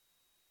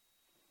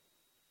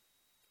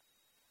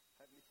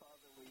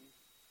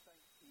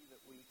happy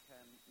that we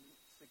can meet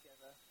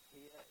together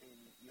here in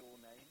your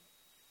name.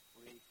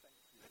 We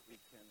thank you that we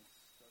can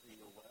study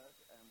your word,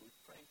 and we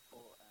pray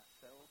for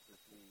ourselves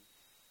as we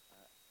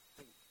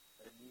think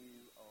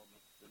anew on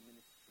the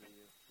ministry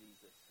of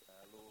Jesus,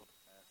 our Lord,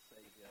 our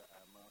Saviour,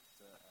 our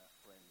Master, our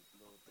friend.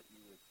 Lord, that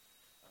you would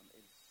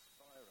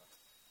inspire us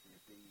to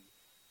be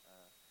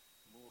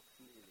more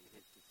clearly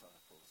his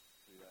disciples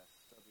through our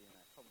study and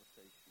our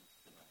conversations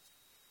tonight.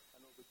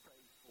 And Lord, we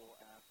pray for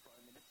our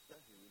Prime Minister,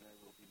 who we know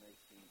will be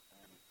making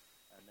an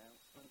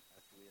announcement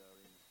as we are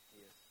in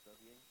here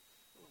studying.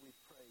 Lord, we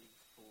pray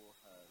for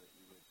her that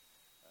you would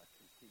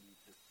continue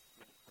to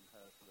strengthen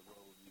her for the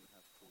role you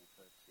have called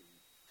her to,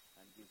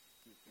 and give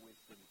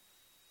wisdom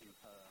to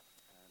her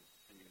and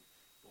to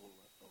all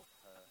of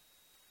her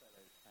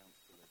fellow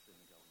councillors in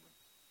the government.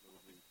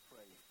 Lord, we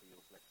pray for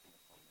your blessing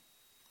upon them.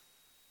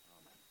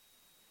 Amen.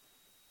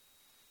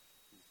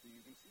 Please do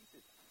you be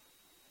seated.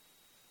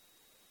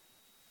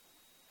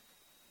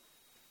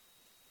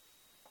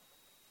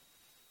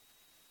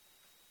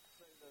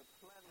 So the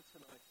plan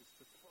tonight is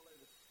to follow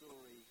the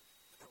story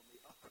from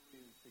the upper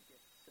room to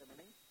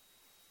Gethsemane.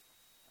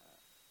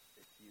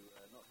 If you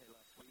were not here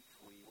last week,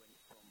 we went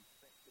from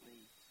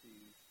Bethany to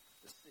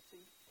the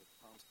city. It's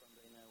Palm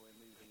Sunday now. We're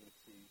moving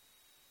into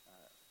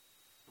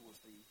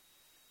towards the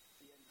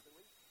end of the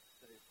week.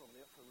 So from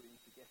the upper room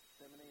to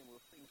Gethsemane, and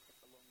we'll think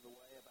along the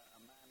way about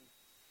a man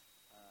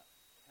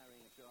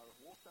carrying a jar of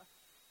water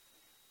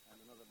and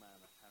another man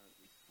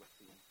apparently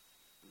sweating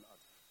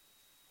blood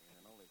in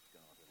an olive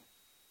garden.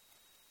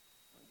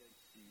 I'm going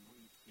to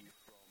read to you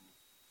from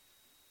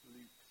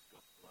Luke's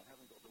Gospel. I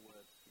haven't got the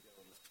words to go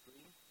on the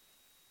screen.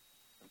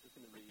 I'm just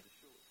going to read a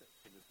short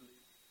section of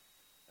Luke,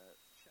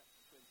 chapter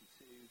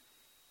 22,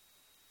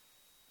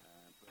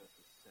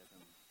 verses 7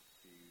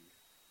 to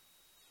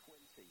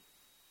 20.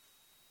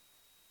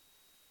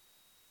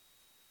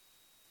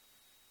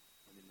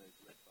 And in those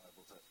red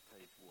Bibles, that's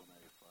page 1057,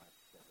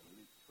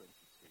 Luke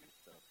 22,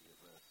 starting at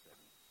verse 7.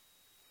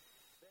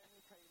 Then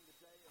came the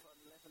day of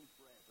unleavened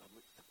bread on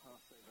which the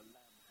Passover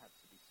lamb had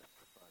to be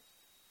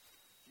sacrificed.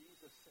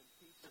 Jesus sent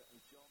Peter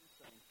and John,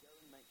 saying, "Go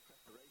and make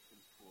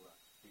preparations for us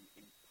to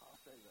eat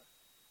Passover."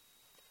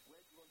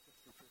 "Where do you want us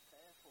to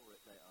prepare for it?"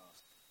 they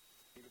asked.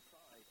 He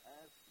replied,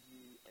 "As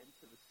you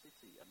enter the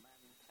city, a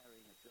man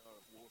carrying a jar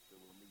of water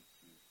will meet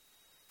you.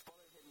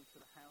 Follow him to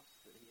the house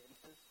that he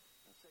enters,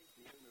 and say to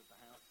the owner of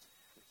the house,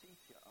 'The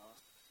teacher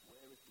asks,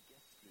 where is the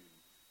guest room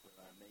where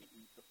I may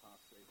eat the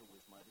Passover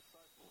with my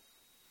disciples?'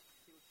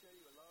 He will show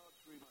you a large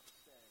room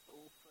upstairs,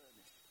 all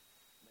furnished.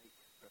 Make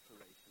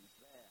preparations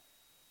there."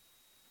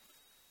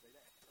 They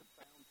left and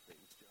found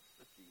things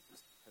just as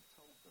Jesus had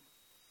told them,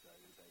 so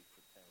they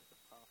prepared the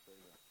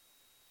Passover.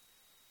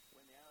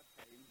 When the hour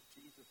came,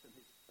 Jesus and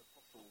his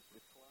apostles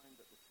reclined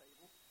at the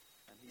table,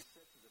 and he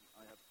said to them,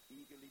 "I have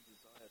eagerly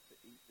desired to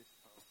eat this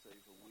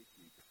Passover with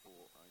you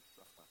before I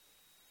suffer.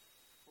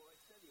 For I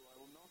tell you, I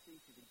will not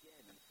eat it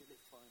again until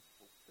it finds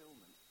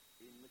fulfillment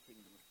in the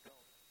kingdom of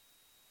God."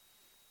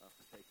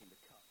 After taking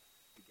the cup,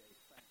 he gave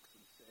thanks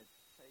and said,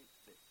 "Take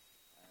this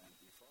and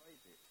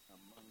divide it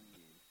among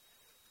you.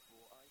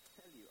 For I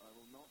tell you, I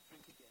will not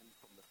drink again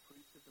from the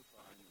fruit of the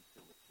vine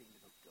until the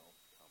kingdom of God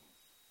comes."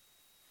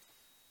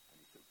 And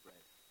he took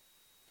bread,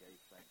 gave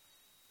thanks,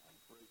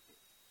 and broke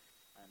it,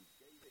 and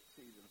gave it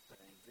to them,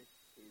 saying, "This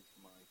is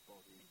my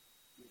body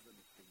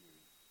given for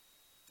you.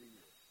 Do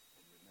this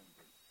in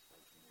remembrance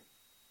of me."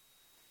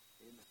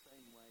 In the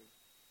same way,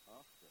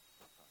 after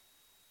supper,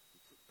 he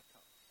took the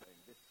cup,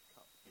 saying, "This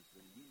cup is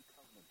the new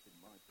covenant in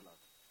my blood,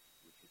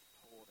 which is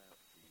poured out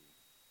for you.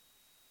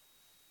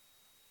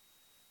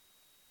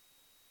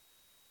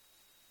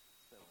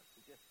 So I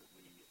suggest that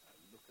we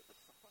look at the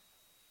supper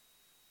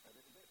a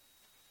little bit,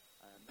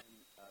 and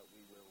then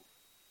we will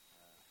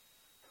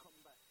come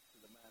back to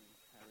the man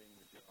carrying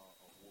the jar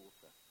of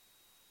water.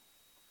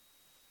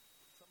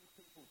 Some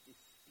people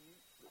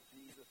dispute that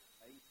Jesus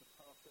ate a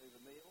Passover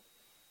meal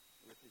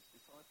with his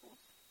disciples.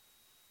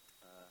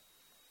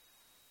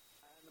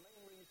 And the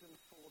main reason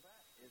for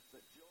that is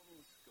that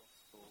John's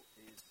Gospel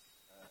is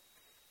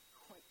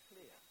quite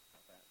clear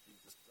about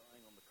Jesus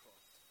dying on the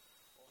cross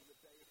on the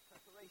day of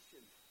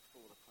preparation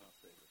for the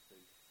Passover. So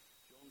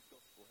John's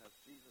Gospel has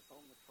Jesus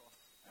on the cross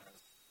as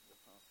the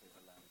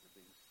Passover lambs are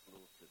being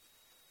slaughtered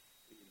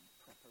in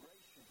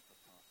preparation for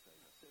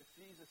Passover. So if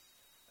Jesus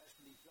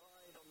actually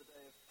died on the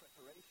day of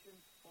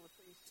preparation for the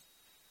feast,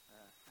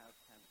 how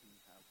can he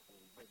have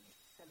already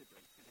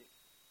celebrated it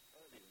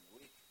earlier in the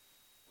week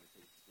with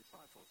his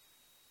disciples?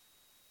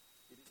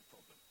 It is a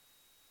problem.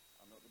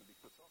 I'm not going to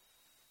be put off.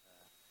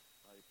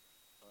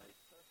 I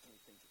personally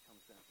think it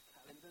comes down to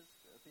calendars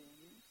that are being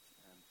used,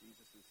 and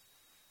Jesus'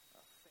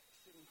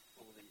 affection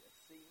for the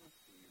Essenes,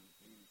 who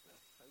use a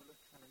solar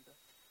calendar.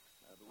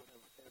 But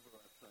whenever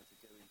I've tried to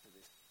go into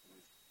this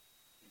with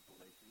people,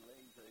 they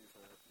glaze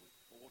over with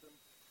boredom.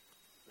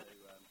 So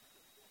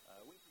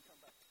we can come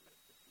back to it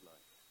if you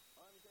like.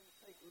 I'm going to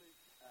take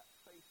Luke at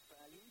face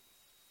value.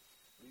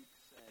 Luke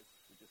says,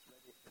 we just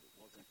read it, that it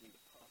was indeed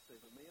a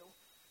Passover meal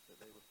that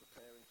they were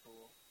preparing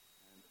for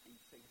and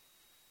eating.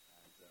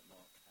 And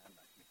Mark and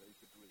Matthew both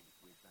agree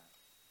with that.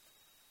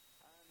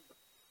 And the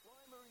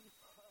primary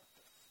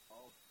purpose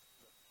of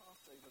the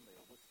Passover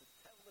meal was to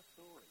tell the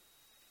story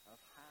of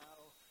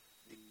how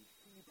the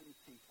Hebrew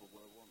people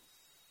were once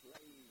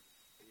slaves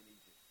in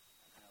Egypt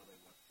and how they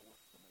were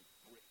forced to make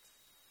bricks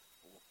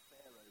for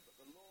Pharaoh. But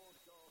the Lord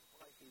God,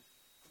 by his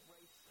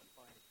grace and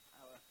by his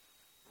power,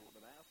 brought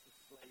them out of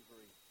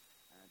slavery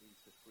and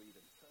into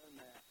freedom,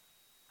 turned their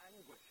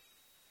anguish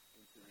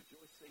into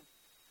rejoicing,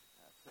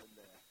 turned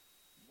their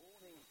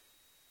mourning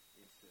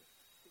into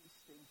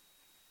feasting,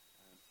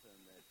 and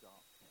turned their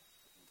darkness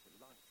into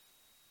light.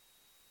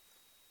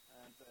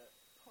 And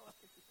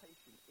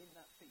participation in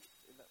that feast,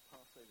 in that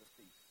Passover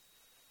feast,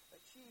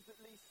 achieved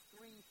at least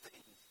three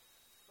things.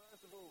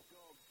 First of all,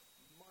 God's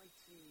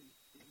mighty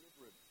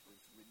deliverance was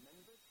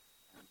remembered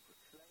and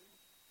proclaimed.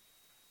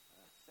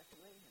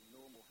 Secondly, in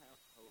normal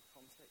household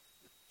context,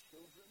 the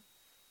children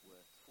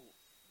were taught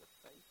the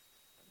faith,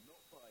 and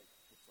not by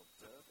just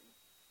observing,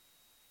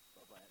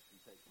 but by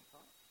actually taking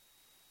part.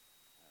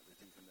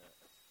 There's even a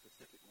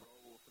specific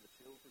role for the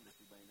children, as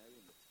you may know,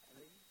 in the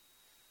telling.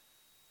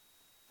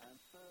 And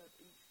third,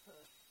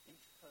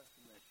 each person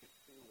there should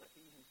feel that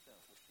he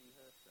himself or she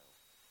herself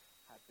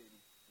had been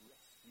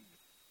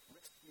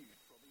rescued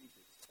from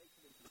Egypt,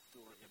 taken into the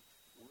story and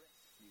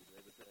rescued.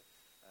 There was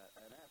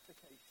an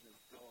application of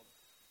God's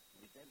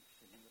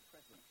redemption in the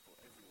present for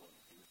everyone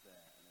who was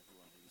there and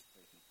everyone who was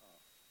taking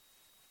part.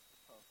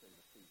 The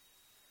Passover feast.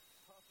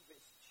 Part of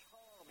its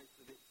charm is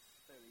that it's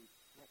very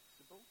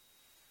flexible.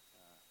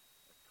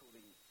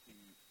 According to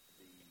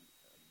the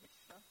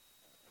Mishnah,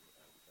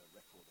 a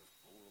record of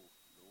oral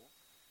law,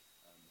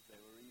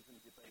 there were even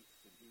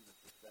debates in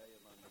Jesus' day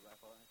among the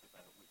rabbis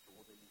about which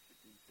order you should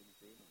do things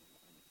in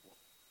and what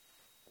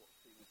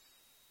things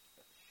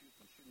should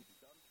and shouldn't be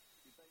done.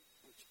 Debates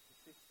which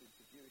persist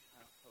into Jewish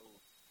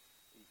households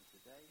even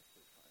today,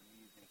 so it's quite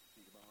amusing to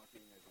see them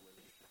arguing over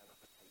whether you should have a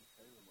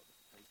potato and what the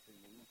potato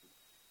means, and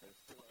there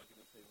are still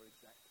arguments over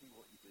exactly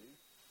what you do.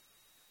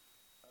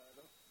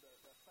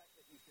 The fact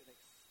that you can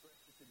express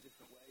it in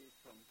different ways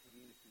from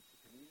community to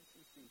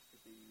community seems to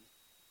be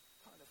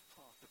kind of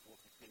part of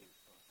what it is,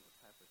 part of the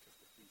fabric of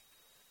the feast.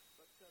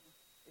 But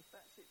if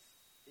that's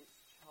its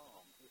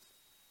charm, its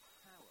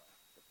power,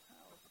 the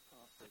power of the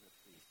Passover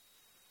feast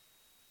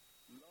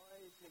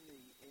lies in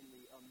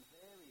the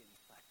unvarying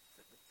fact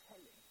that the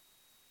telling,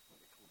 what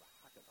they call the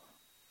Haggadah,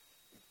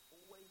 is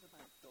always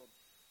about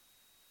God's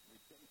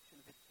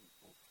redemption of his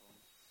people from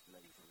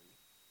slavery,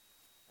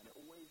 and it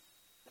always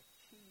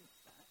achieves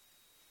that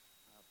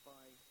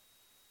by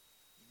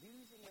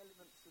using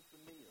elements of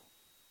the meal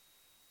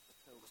to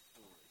tell the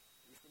story.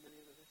 Are you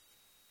familiar with this?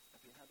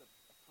 Have you had a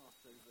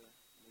Passover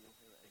meal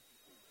here at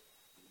APC?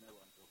 You know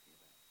what I'm talking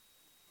about.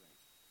 Great.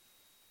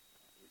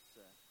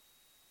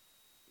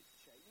 It's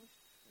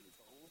changed and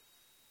evolved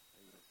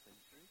over the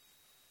centuries,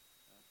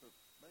 but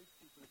most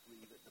people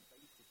agree that the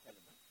basic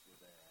elements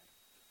were there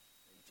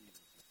in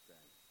Jesus'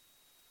 day.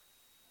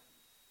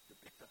 The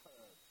bitter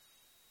herbs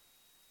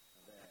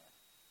are there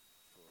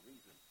for a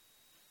reason.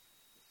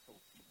 The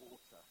salty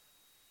water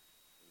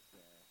is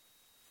there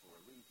for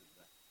a reason.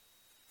 The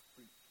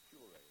fruit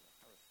puree, the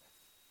harasset,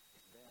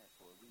 is there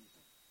for a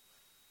reason.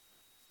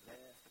 It's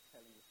there for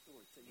telling the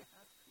story. So you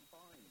have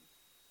combined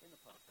in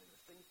the Passover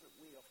things that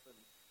we often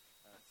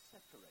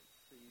separate.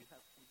 So you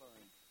have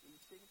combined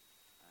eating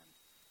and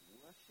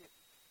worship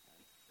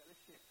and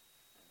fellowship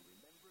and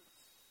remembrance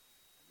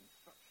and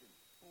instruction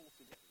all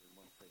together in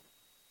one thing.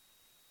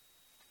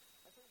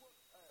 And so what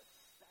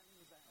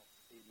stands out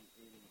in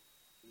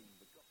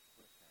the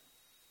gospel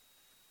accounts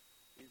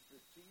is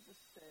that Jesus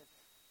said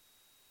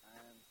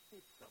and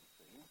did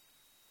something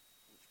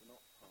which were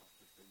not part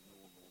of the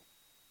normal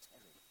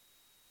telling.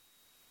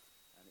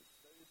 And it's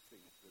those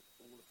things that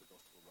all of the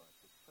gospel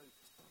writers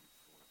focus on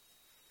for us.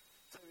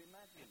 So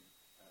imagine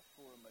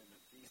for a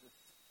moment Jesus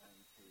and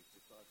his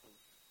disciples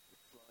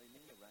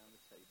reclining around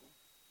the table.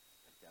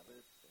 They're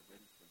gathered, they're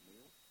ready for a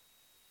meal.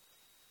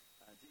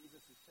 And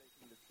Jesus is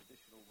taking the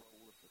traditional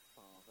role of the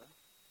Father.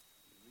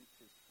 He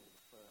reaches for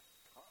the first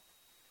cup,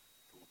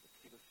 called the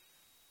Kiddush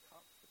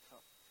cup, the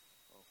cup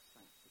of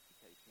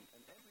sanctification.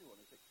 And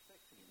everyone is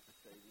expecting him to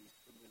say these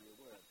familiar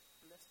words.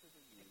 Blessed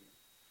are you,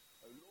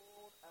 O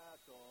Lord our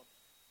God,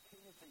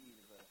 King of the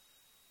universe,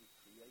 who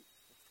creates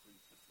the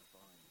fruit of the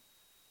vine.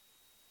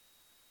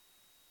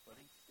 But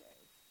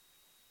instead,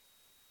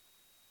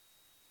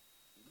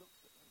 he looks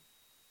at them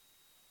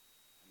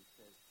and he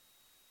says,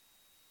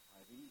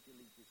 I have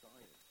eagerly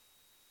desired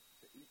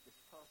to eat this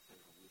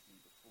Passover with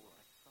you before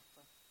I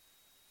suffer.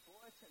 For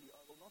I tell you,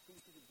 I will not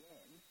eat it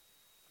again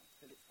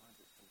until it finds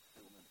its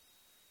fulfillment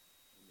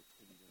in the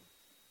kingdom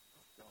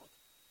of God.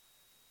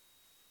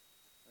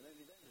 And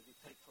only then does he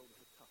take hold of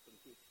the cup and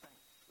give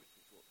thanks, which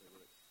is what they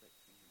were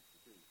expecting him to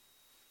do.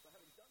 But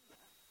having done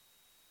that,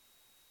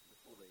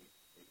 before they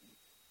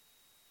eat,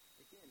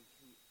 again,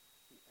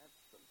 he adds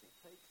something.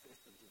 Take this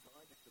and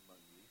divide it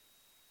among you,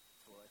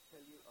 for I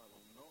tell you, I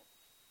will not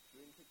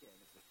drink again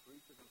of the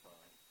fruit of the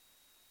vine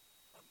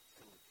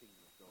until the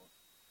kingdom of God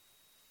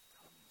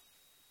comes.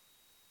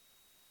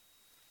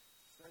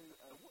 So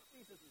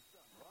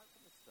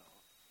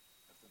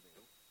the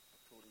meal,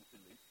 according to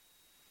Luke,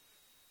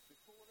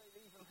 before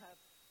they've even had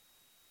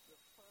the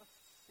first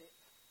sip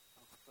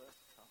of the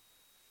first cup,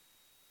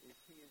 is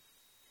he has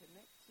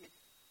connected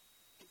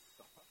his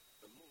supper,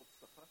 the Lord's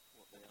Supper,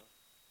 what they are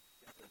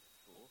gathered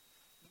for,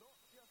 not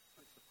just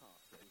with the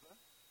Passover,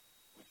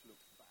 which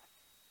looks back,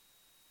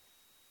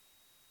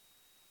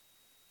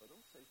 but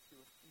also to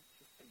a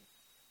future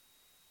feast,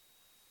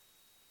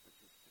 which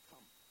is to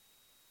come.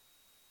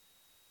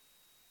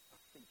 A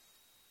feast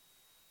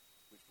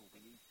which will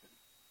be eaten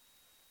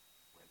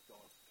when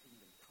God's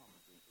kingdom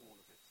comes in all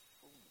of its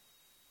fullness.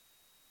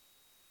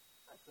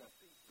 That's a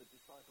feast the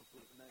disciples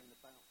would have known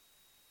about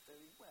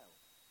very well.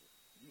 It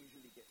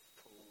usually gets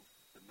called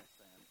the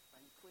Messianic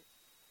banquet,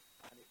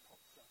 and it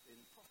pops up in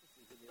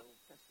prophecies in the Old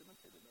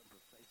Testament in a number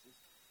of places,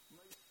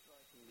 most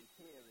strikingly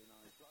here in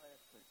Isaiah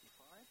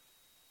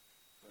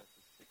 25,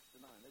 verses 6 to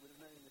 9. They would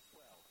have known this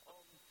well.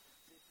 On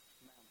this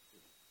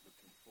mountain,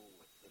 looking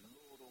forward, the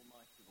Lord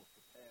Almighty will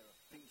prepare a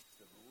feast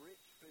of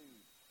rich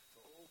food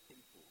for all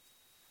peoples,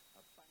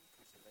 a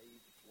banquet of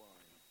aged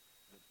wine,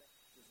 the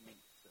best of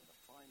meats and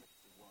the finest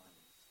of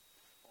wines.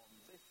 On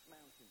this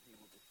mountain he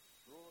will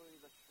destroy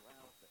the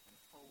shroud that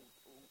enfolds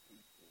all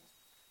peoples,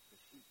 the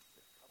sheet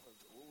that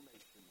covers all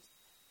nations.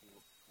 He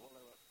will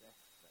swallow up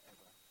death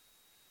forever.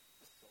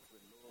 The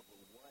sovereign Lord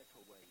will wipe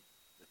away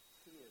the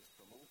tears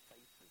from all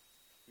faces.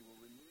 He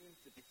will remove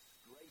the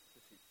disgrace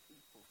of his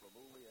people from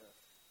all the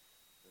earth.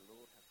 The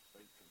Lord has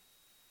spoken.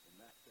 In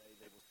that day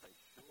they will say,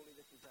 surely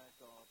this is our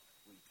God.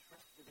 We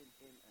trusted in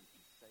him and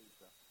he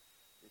saved us.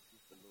 This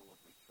is the Lord,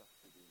 we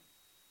trusted in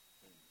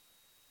him.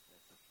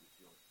 Let us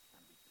rejoice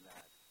and be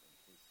glad in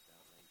his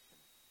salvation.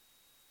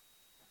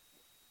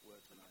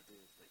 Words and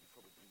ideas that you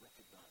probably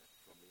recognize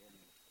from the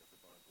end of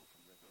the Bible,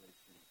 from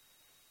Revelation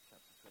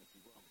chapter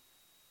 21.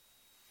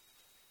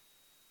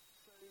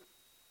 So,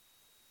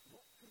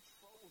 what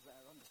controls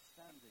our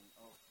understanding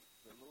of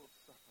the Lord's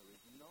Supper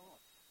is not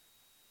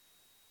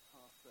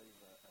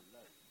Passover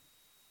alone,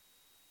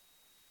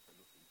 for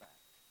looking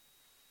back,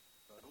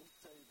 but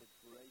also the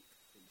great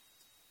feast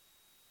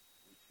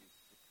which is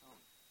to come.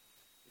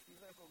 If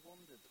you've ever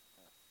wondered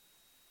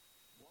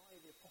why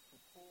the Apostle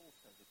Paul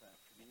says about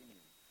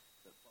communion,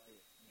 that by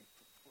it you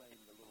proclaim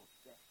the Lord's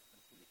death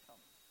until he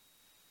comes,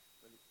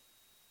 well,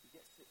 he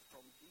gets it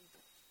from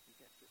Jesus. He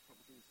gets it from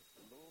Jesus.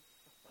 The Lord's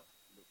Supper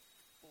looks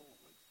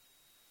forward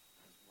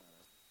as well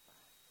as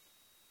back.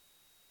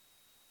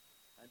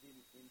 And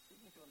in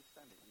seeking to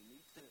understand it, we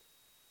need to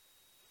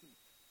keep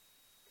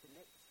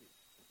connected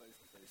to both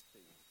of those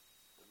things.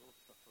 The Lord's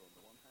Supper on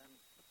the one hand,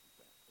 looking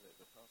back,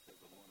 the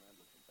Passover on the one hand,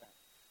 looking back,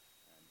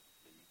 and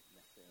the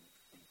Messianic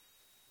feast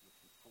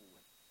looking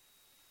forward.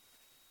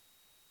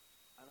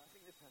 And I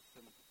think this has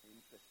some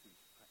interesting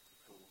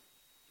practical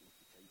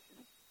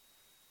implications.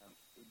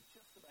 In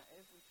just about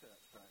every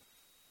church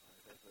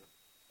I've ever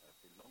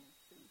belonged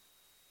to,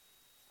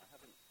 I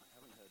haven't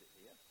heard it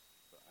here,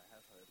 but I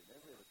have heard in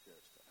every other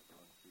church that I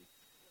belong to,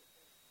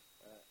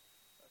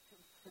 a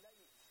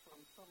complaint from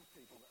some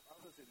people that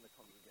others in the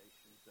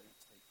congregation don't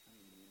take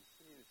communion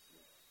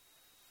seriously.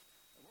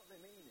 And what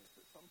they mean is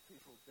that some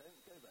people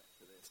don't go back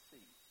to their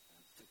seat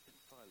and sit in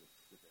silence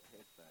with their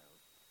head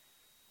bowed,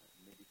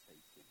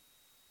 meditating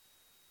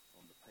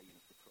on the pain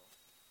of the cross.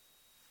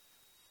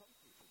 Some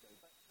people go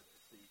back to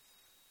their seats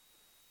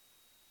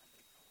and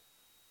they talk.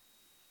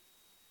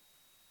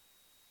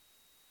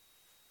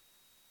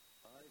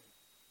 I've,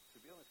 to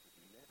be honest with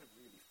you, never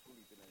really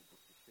fully been able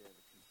to share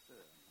the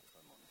concern, if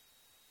I'm honest,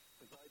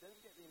 because I don't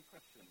get the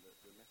impression that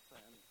the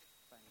Messianic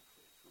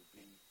banquet will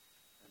be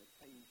an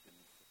occasion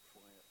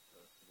for quiet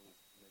personal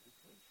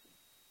meditation.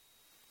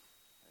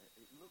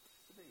 It looks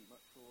to me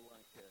much more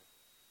like a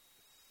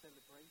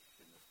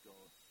celebration of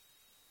God's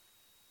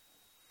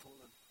full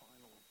and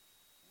final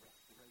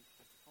restoration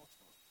of the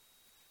cosmos,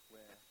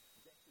 where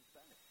death is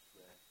banished,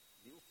 where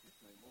guilt is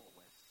no more,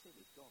 where sin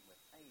is gone, where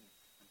pain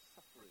and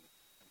suffering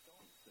are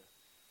gone.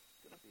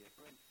 It's going to be a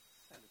great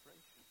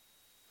celebration.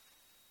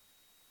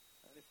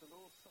 And if the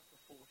Lord's Supper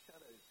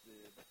foreshadows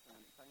the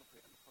Messianic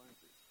banquet and finds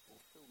its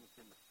fulfillment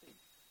in the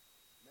feast,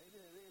 maybe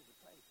there is a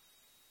place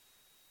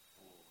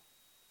for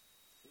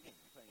singing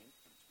and playing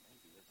instruments.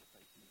 Maybe there's a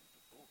place even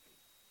for talking.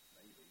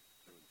 Maybe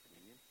during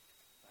communion.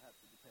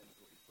 Perhaps it depends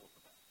what you talk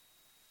about.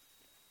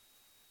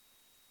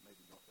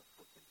 Maybe not the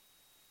footing.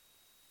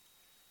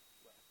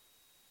 Well,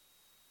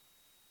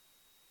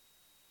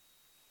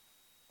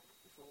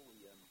 before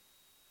we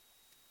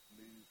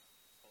move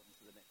on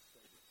to the next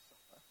stage of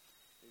supper,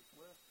 it's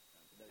worth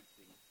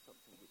noting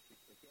something which,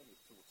 again,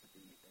 is thought to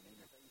be an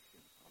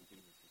innovation on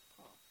Jesus'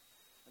 part.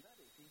 And that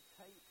is, he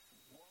takes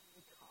one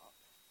cup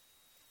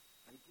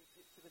and he gives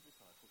it to the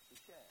disciples to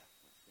share.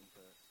 That's in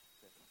verse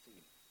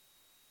 17.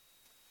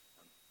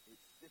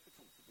 It's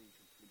difficult to be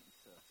completely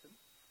certain,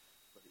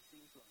 but it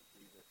seems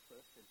likely that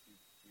first century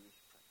Jewish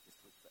practice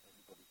was for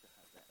everybody to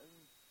have their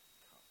own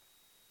cup.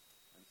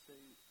 And so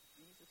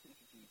Jesus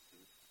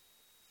introduces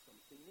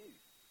something new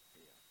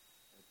here,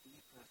 a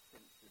deeper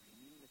sense of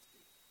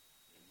unity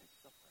in his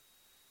supper,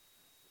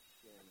 the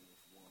sharing of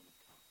one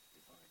cup,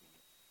 dividing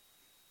it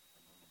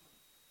among them.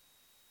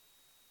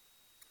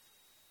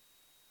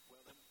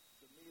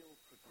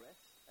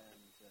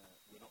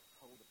 we're not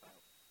told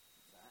about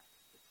that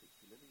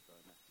particularly by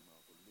Matthew,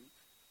 Mark, or Luke.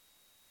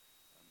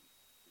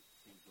 It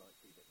seems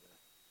likely that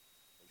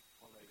they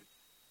followed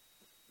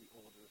the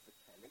order of the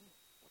telling,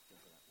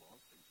 whatever that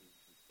was in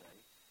Jesus' day,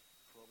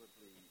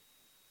 probably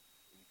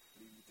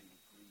including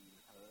green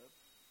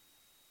herbs,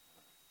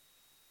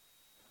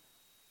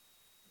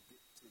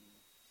 dipped in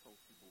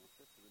salty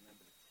water to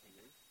remember the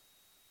tears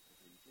of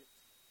Egypt.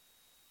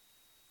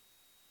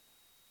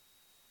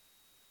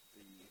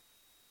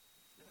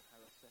 The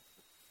haraseth,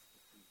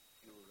 the fruit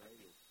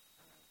puree, is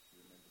to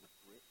remember the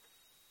bricks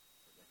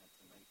that they had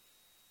to make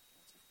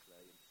out of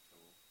clay and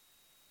straw,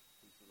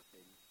 these sort of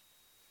things,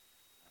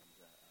 and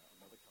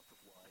another cup of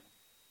wine.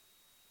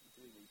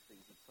 Doing these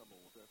things in some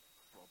order,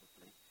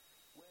 probably.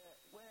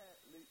 Where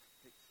Luke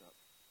picks up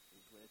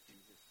is where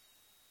Jesus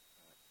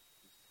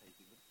is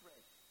taking the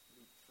bread.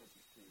 Luke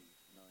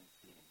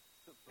 22:19.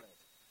 Took bread,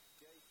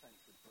 gave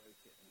thanks and broke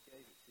it, and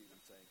gave it to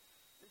them, saying,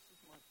 "This is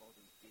my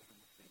body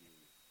given for you.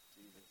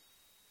 Do this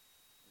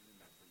in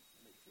remembrance of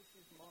me." This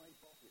is my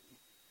body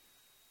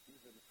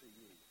given for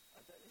you.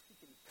 I don't know if you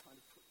can kind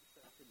of put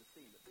yourself in the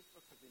scene, but this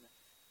must have been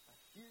a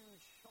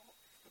huge shock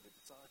for the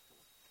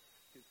disciples.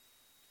 Because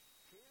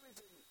here is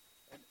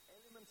an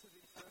element of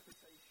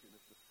interpretation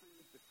of the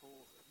food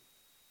before them,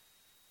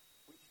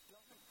 which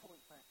doesn't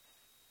point back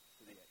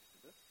to the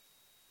Exodus,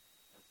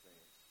 as they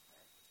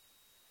expect,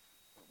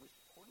 but which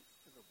points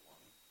to the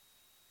one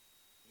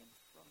in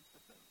front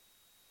of them.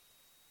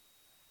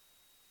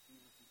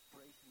 Jesus is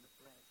breaking the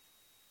bread.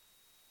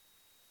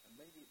 And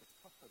maybe it was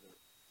tougher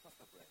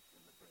bread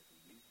than the bread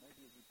we use.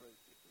 Maybe as he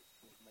broke it, it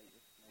sort of made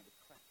a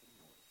cracking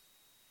noise.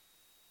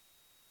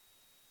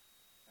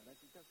 And as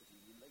he does it,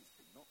 he relates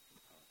it not to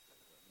the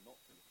Passover, not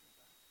to looking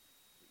back,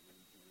 but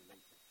he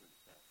relates it to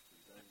himself, to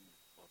his own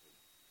body,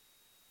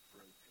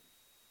 broken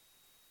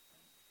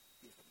and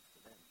given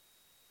for them.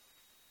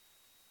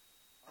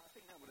 I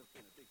think that would have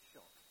been a big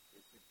shock.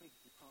 It's a big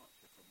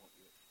departure from what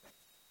you expect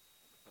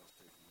at the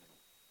Passover meal.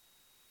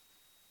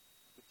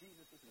 But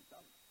Jesus isn't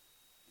done.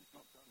 He's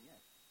not done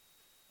yet.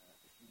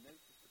 If you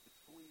notice that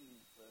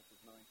between verses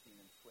 19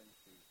 and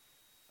 20,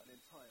 an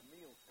entire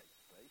meal takes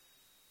place.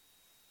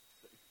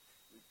 So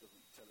Luke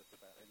doesn't tell us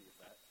about any of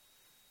that.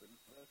 But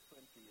verse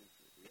 20 is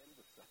at the end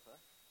of supper,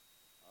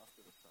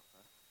 after the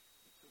supper,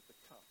 he took the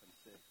cup and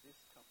said, "This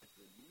cup is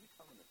the new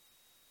covenant,"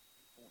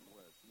 important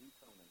words, "new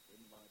covenant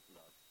in my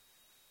blood,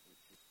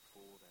 which is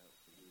poured out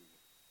for you."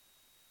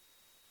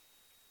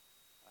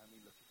 I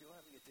mean, look, if you're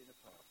having a dinner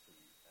party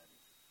and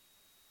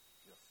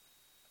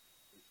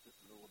it's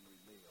just an ordinary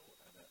meal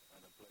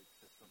and a bloke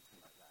says something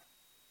like that,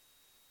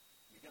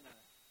 you're going to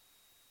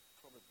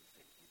probably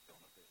think he's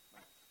gone a bit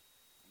mad.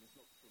 And it's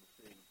not the sort of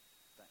thing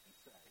that you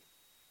say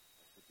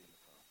at a dinner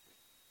party.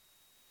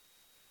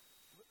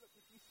 But look,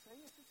 if you say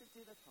it at a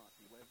dinner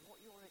party where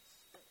what you're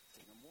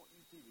expecting and what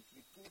you do is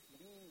you give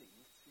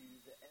meaning to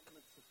the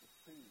elements of the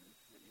food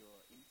that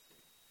you're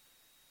eating,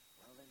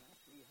 well, then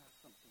actually you have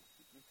something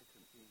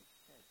significant being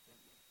said,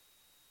 don't you?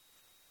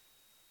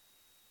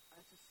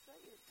 And to say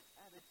it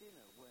at a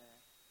dinner where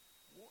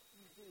what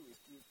you do is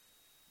give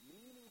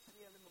meaning to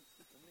the elements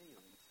of the meal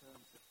in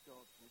terms of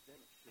God's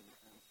redemption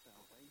and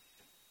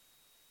salvation,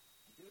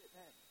 you do it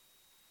then,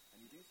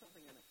 and you do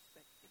something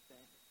unexpected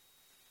then,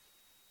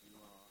 you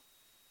are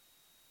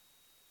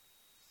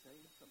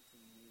saying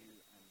something new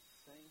and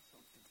saying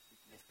something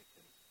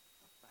significant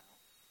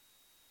about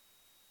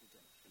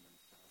redemption and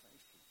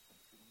salvation,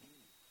 something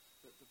new.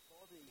 That the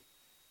body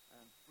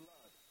and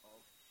blood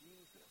of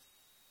Jesus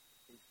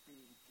is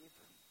being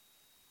given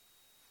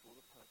for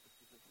the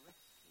purposes of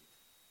rescue,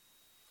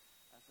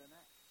 as an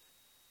act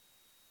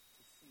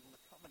to seal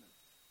the covenant,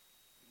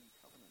 the new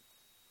covenant,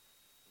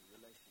 the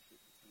relationship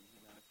between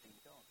humanity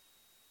and God,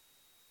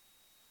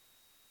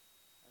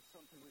 as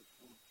something which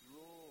will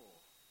draw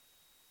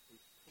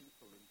his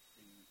people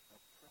into a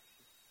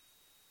precious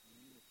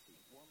unity,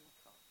 one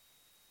cup.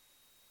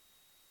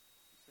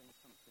 He's saying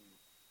something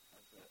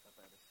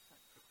about a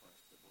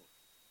sacrifice that will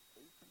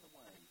open the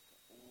way to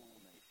all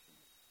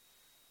nations,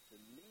 to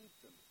lead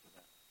them to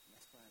that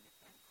messianic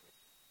banquet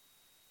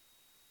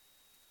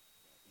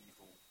where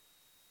evil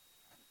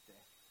and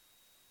death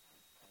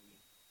and pain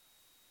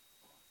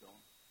are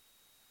gone,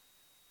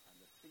 and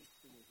the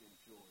feasting is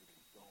enjoyed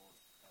in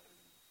God's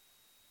own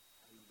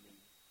holy,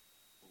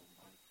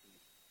 almighty,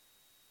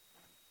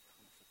 and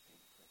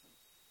comforting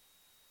presence.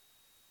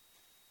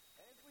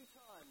 Every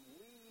time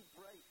we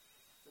break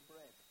the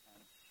bread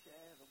and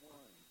share the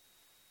wine,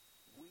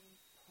 we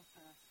put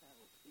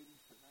ourselves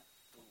into that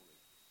story,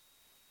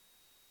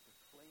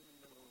 proclaiming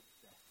the Lord's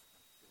death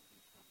until he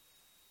comes.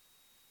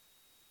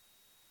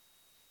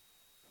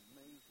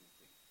 Amazing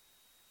thing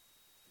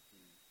to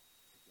do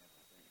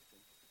together, don't you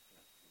think, as a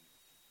church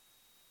community?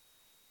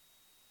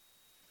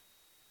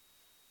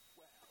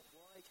 Well,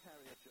 why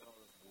carry a jar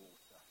of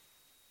water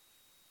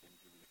in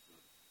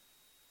Jerusalem?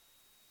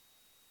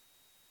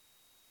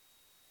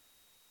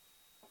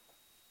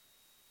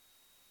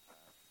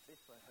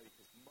 This, I hope,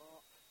 is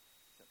Mark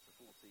chapter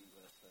 14,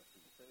 verse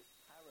 13. So it's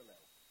parallel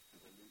to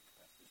the Luke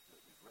passage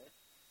that we've read.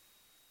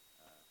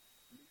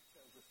 Luke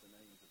tells us the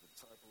names of the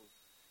disciples.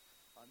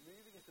 I'm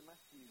moving into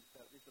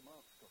the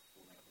Mark's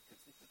Gospel now, because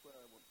this is where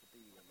I want to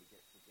be when we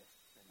get to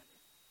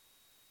Gethsemane.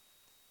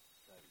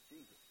 So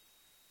Jesus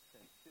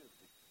sent two of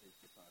his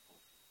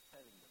disciples,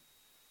 telling them,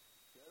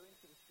 "Go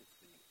into the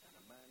city, and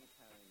a man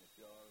carrying a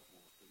jar of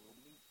water will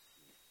meet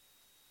you.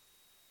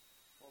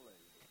 Follow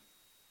him."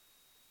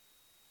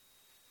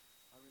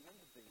 I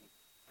remember being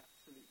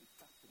absolutely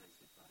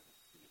fascinated by this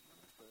scene when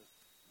I first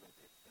read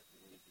it at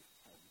the age of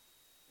 10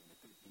 in the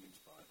Good News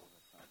Bible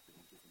that I'd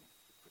been given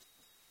for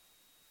Christmas.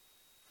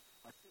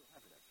 I still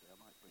have it, actually. I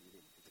might bring it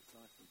in because it's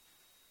nice and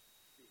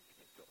big.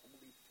 It's got all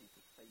these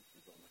people's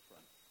faces on the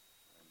front,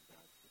 and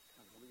I just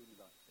kind of really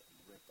liked it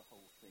and read the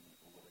whole thing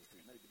all the way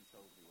through. Nobody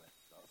told me where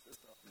to start, so I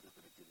started at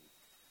the beginning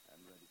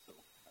and read it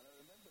all. And I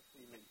remember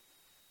feeling,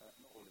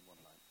 not all in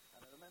one line,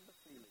 and I remember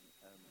feeling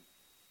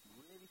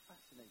really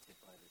fascinated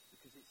by this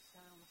because it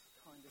sounds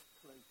kind of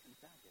cloak and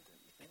dagger,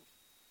 don't you think?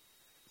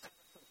 It sounds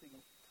like something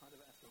kind of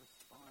out of a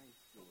spy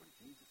story.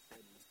 Jesus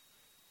sends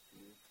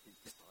two of his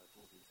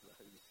disciples into the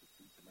holy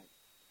city to make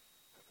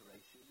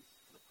preparations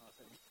for the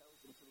Passover. He tells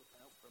them to look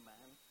out for a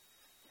man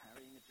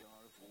carrying a jar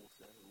of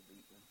water who will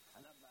meet them,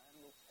 and that man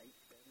will take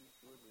them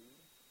to a room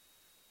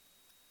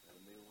where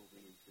a meal will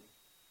be eaten.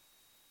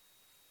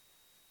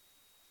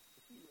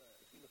 If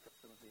you look at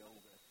some of the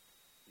older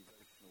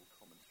devotional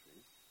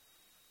commentaries,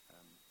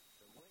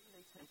 the way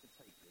they tend to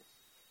take this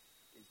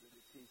is that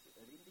it is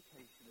an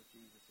indication of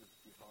Jesus'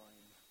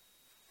 divine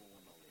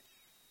foreknowledge.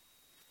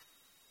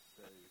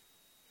 So,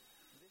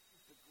 this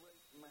is the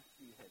great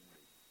Matthew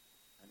Henry,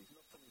 and he's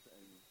not on his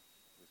own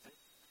with this.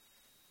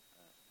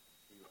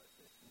 He writes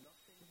this: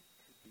 "Nothing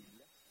could be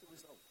less the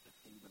result of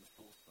human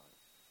foresight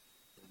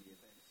than the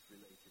events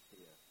related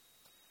here.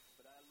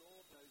 But our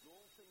Lord knows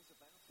all things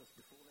about us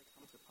before they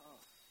come to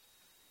pass.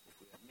 If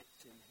we admit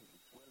him, he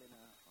will dwell in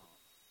our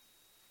hearts."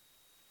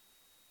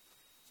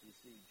 So you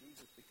see,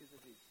 Jesus, because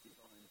of his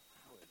divine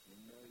powers,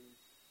 knows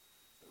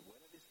that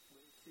when his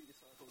two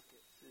disciples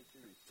get to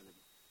Jerusalem,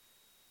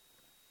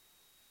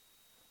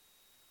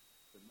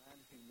 the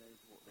man who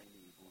knows what they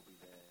need will be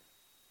there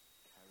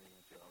carrying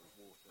a jar of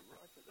water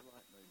right at the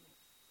right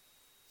moment.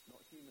 It's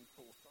not human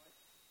foresight,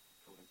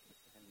 according to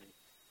Mr. Henry,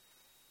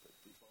 but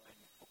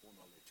divine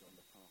foreknowledge on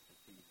the part of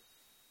Jesus.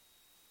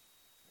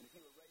 And if you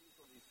were raised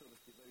on these sort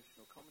of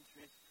devotional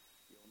commentaries,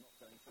 you're not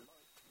going to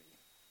like me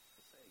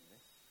for saying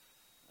this.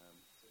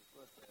 So it's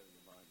worth bearing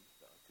in mind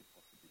that I could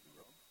possibly be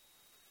wrong.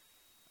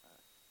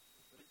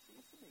 But it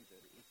seems to me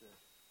that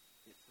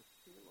it's a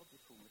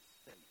theological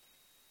mistake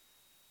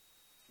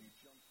to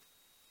jump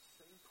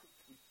so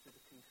quickly to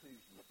the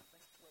conclusion that the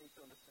best way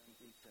to understand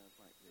details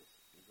like this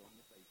is on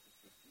the basis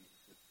of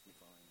Jesus'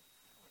 divine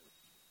powers.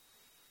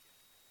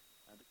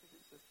 And because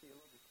it's a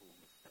theological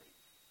mistake,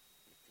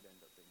 it could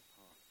end up being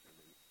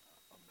pastorally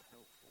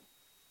unhelpful.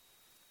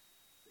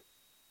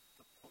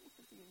 The point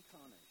of the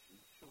incarnation,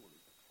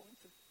 surely, the point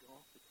of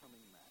God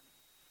becoming man,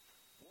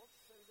 was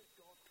so that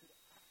God could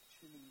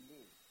actually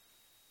live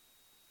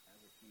as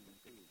a human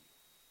being.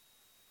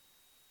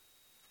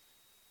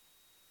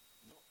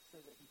 Not so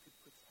that he could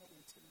pretend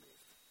to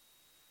live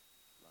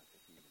like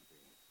a human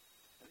being.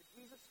 And if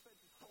Jesus spent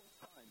his whole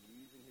time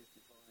using his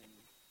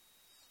divine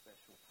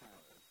special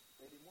powers,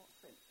 then in what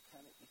sense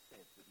can it be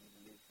said that he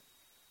lived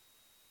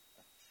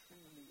a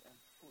truly and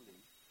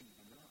fully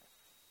human life?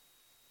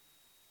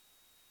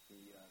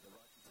 The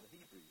writer to the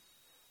Hebrews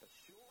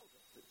assures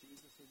us that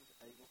Jesus is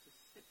able to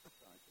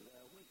sympathize with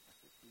our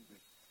weaknesses,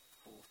 Hebrews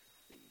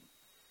 4:15.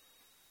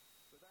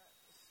 But that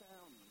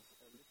sounds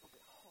a little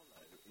bit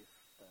hollow if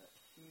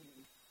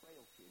human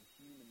frailty and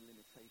human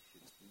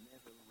limitations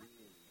never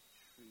really,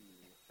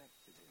 truly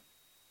affected him.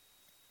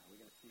 And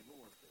we're going to see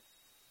more of this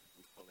as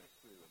we follow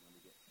through and when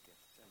we get to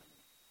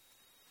Gethsemane.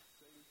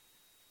 So,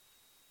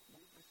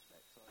 with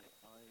respect,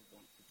 I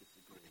want to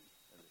disagree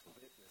a little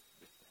bit with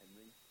Mr.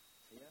 Henry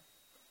here.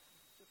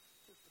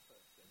 Just the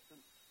first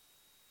sentence.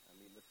 I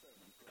mean, the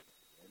sermon's great at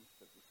the end,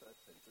 but the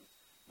first sentence: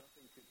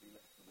 "Nothing could be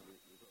less than the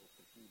result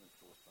of human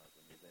foresight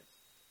than the events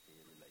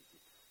here related."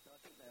 Now, I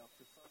think they are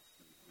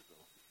precisely the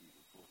result of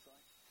human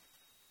foresight.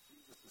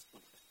 Jesus has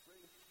thought this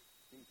through.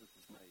 Jesus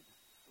has made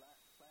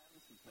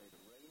plans. He's made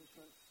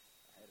arrangements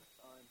ahead of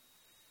time.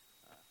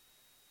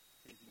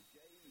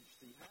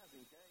 He has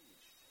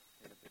engaged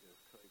in a bit of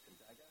cloak and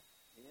dagger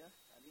here,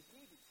 and he's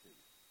needed to,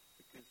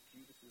 because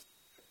Judas's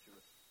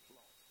treacherous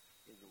plot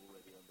is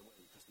already underway.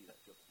 You can see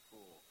that just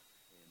before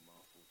in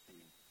Mark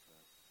 14,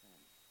 verse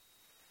 10.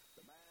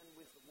 The man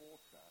with the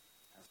water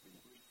has been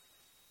briefed,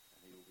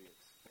 and he will be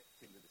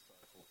expecting the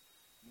disciples.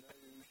 No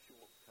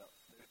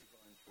shortcuts, no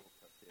divine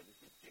shortcuts here.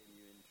 This is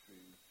genuine,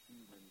 true,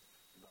 human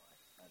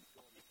life, and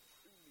God is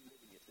truly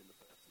living it in the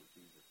person of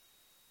Jesus.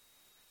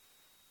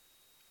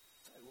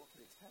 So, what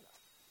can it tell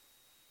us?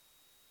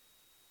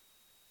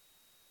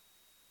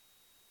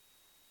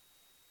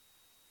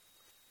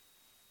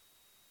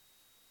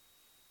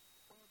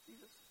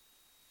 Jesus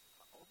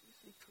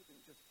obviously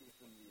couldn't just give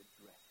them the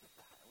address of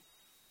the house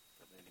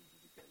that they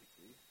needed to go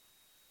to,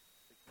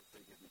 because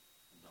they didn't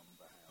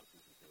number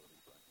houses and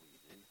buildings like we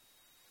do.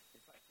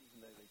 In fact, even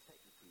though they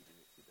technically do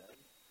it today,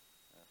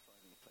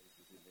 finding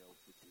places in the old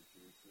city of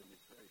Jerusalem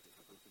is very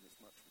difficult, and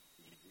it's much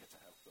easier to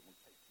have someone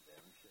take you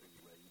there and show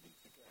you where you need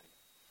to go.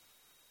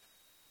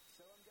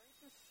 So I'm going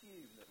to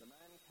assume that the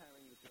man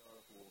carrying the jar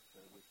of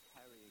water was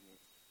carrying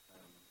it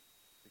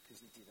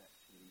because he did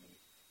actually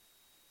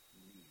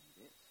need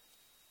it.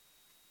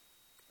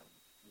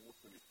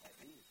 Water is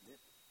heavy, isn't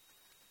it?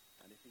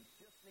 And if he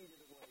just needed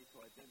a way to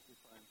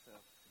identify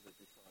himself to the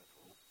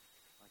disciples,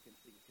 I can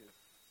think of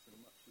some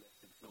much less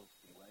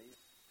exhausting ways.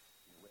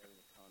 Wearing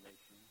a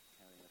carnation,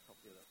 carrying a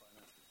copy of the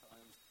Financial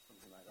Times,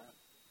 something like that.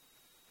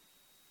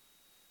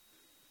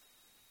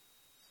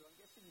 So I'm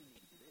guessing he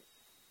needed it.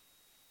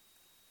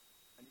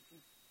 And if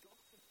you've got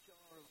a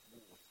jar of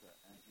water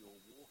and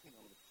you're walking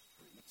on the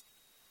street,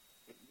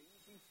 it means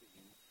you've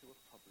been to a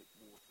public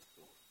water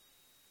source.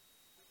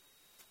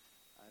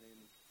 And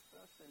in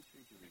first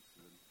century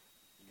Jerusalem,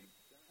 you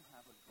don't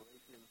have a great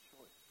deal of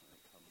choice when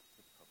it comes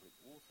to public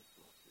water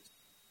sources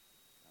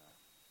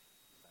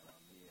that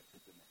are near to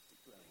domestic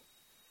dwellings.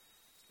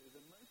 So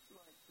the most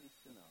likely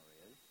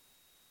scenario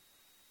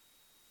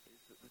is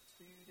that the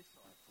two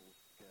disciples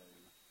go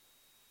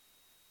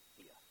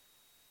here,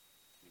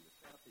 to the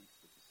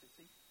southeast of the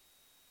city,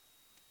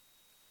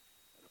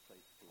 at a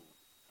place called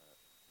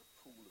the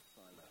Pool of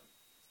Siloam,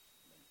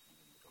 mentioned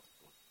in the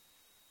Gospels,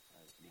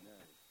 as you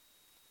know.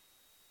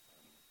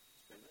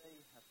 So they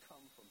have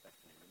come from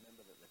Bethany.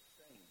 Remember that they're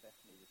staying in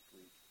Bethany this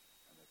week,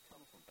 and they've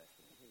come from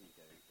Bethany. Here you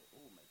go. It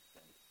all makes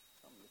sense.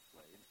 Come this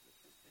way into the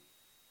city.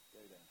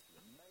 Go down to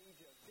the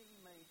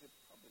major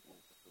public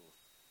water source,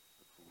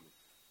 the Pool of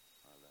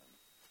Siloam.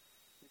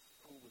 This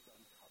pool was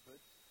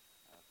uncovered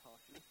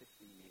partially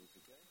 15 years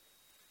ago.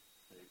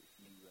 So if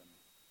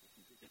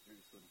you visit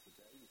Jerusalem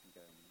today, you can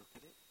go and look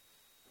at it.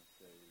 And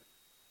so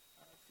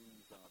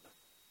these are the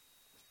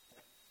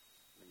steps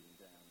leading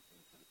down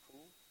into the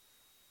pool.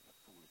 The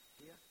pool is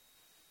here,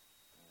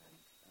 and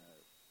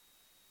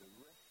the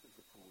rest of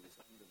the pool is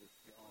under this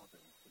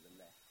garden to the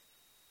left.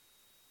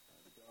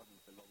 The garden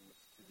belongs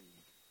to the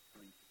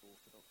Greek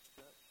Orthodox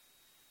Church.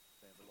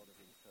 They have a lot of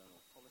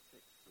internal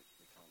politics which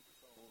they can't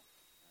resolve,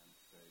 and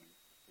so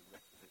the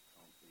rest of it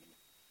can't be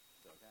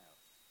dug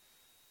out.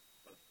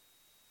 But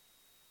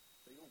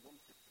they all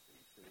want it to be,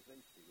 so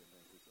eventually when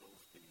they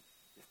resolve these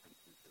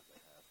differences that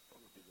they have,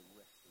 probably the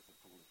rest of the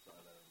Pool of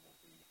Siloam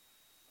will be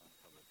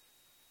uncovered.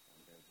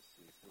 I'm going to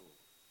see it all.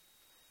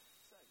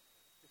 So,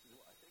 this is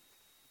what I think.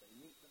 They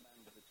meet the man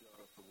with the jar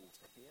of the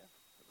water here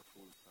at the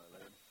Pool of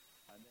Siloam,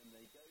 and then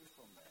they go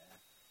from there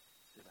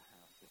to the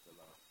house of the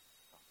Last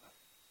Supper.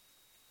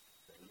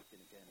 So,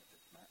 looking again at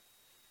this map,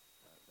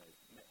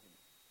 they've met him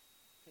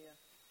here.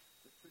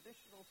 The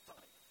traditional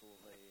site for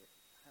the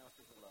house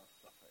of the Last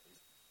Supper is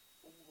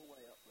all the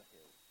way up the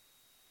hill,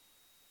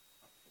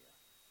 up here.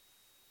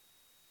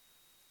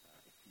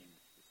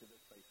 It's in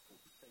a place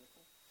called the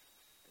Temple.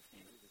 If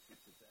you visit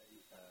today,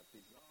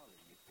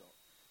 bizarrely, you've got,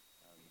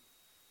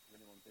 has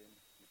anyone been?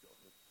 You've got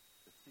the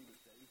Tomb of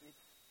David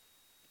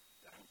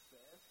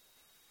downstairs,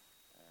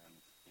 and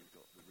you've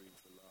got the room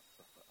for the Last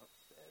Supper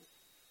upstairs.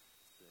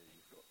 So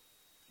you've got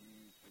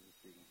Jews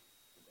visiting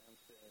the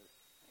downstairs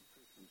and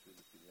Christians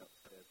visiting the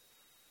upstairs.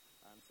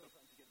 And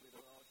sometimes you get a bit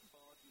of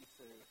barging.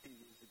 So a few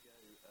years ago,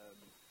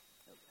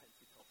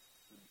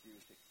 Pentecostals and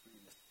Jewish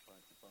extremists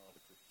tried to bar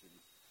the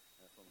Christians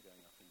from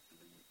going up into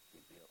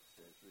the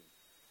upstairs room.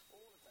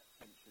 All of that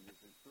tension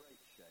is a great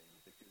shame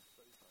because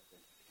both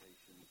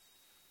identifications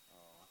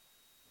are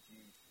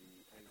due to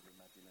the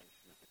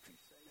over-imagination of the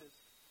Crusaders.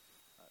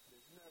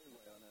 There's no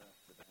way on earth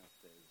the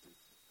downstairs is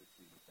the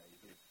Tomb of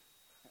David.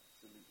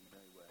 Absolutely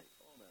no way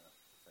on earth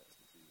that's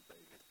the Tomb of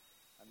David.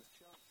 And the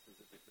chances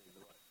of it being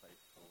the right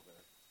place for the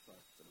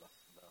site of the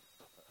Last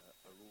Supper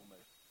are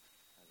almost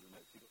as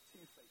remote. You've got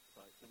two fake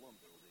sites in one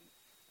building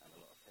and a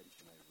lot of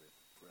tension over it.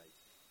 Great.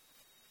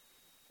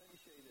 Let me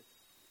show you this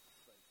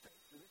photo.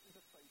 So this is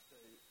a photo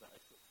that I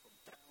took from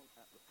down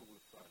at the Pool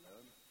of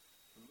Siloam,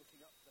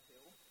 looking up the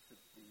hill to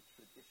the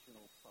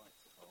traditional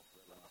site of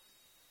the Last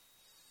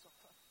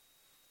Supper,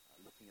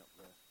 looking up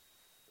the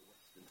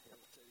western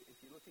hill. So if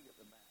you're looking at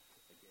the map,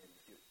 again,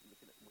 if you're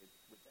looking at,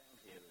 we're down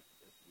here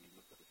as we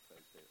look at this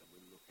photo, and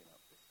we're looking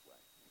up this way,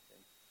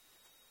 okay?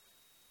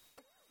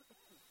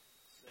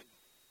 So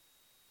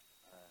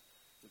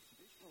the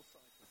traditional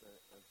site of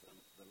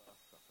the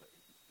Last Supper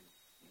is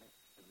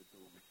next to the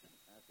Dormition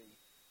Abbey,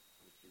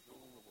 which is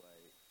all the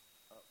way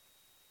up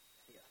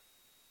here.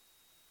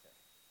 Okay.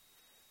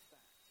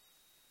 That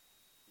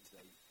is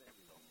a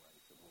very long way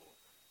to walk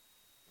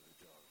with a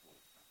jar of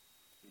water.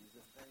 It is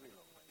a very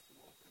long way to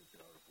walk with a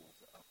jar of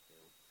water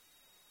uphill.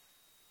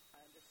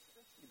 And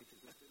especially because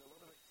there's been a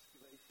lot of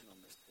excavation on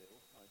this hill.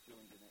 I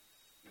joined an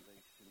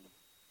excavation,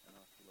 an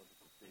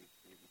archaeological dig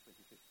in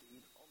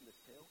 2015 on this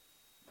hill,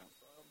 Mount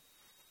Sion.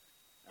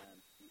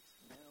 And it's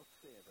now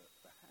clear that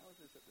the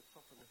houses at the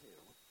top of the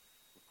hill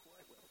were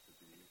quite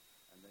well-to-do,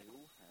 and they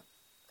all have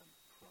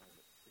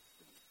private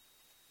systems.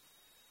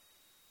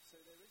 So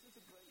there isn't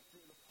a great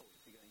deal of point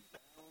to going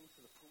down to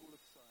the Pool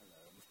of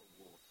Siloam for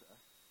water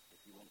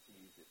if you want to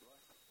use it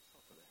right up the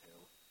top of the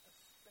hill,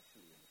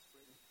 especially in the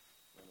spring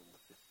when all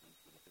the systems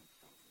would have been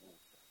full of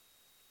water.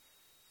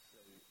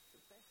 So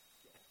the best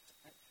guess,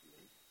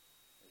 actually,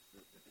 is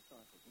that the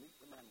disciples meet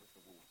the man with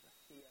the water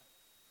here,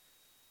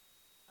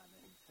 and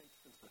then he takes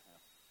them to a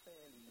house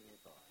fairly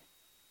nearby,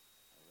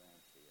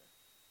 around here,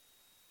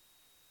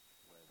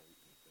 where they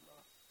eat the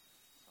Last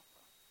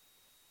Supper.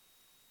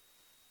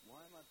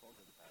 Why am I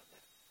bothered about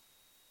this?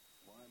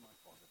 Why am I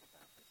bothered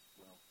about this?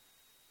 Well,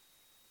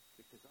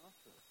 because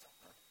after the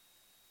supper,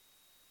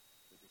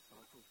 the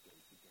disciples go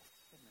to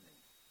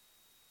Gethsemane.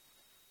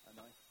 And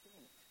I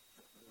think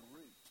that the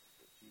route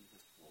that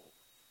Jesus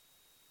walked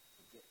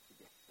to get to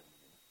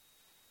Gethsemane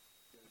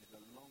goes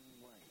a long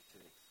way to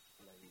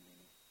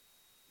explaining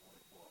what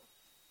it was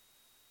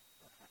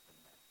that happened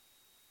there.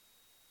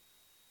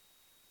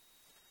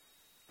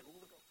 So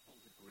all the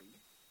Gospels agree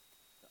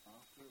that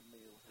after a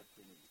meal had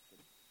been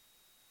eaten,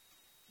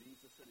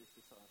 Jesus and his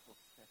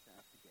disciples set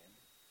out again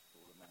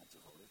for the Mount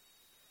of Olives,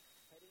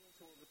 heading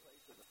toward the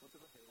place at the foot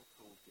of a hill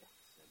called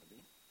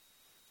Gethsemane.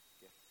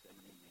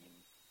 Gethsemane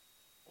means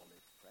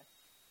olive press.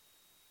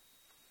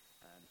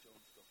 And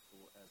John's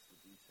Gospel adds the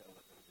detail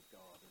that there was a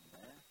garden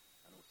there,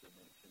 and also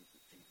mentions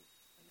that Jesus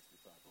and his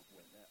disciples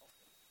went there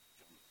often.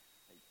 John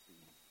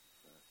 18,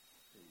 verse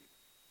 2.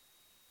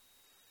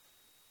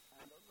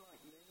 And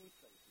unlike many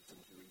places in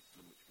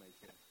Jerusalem which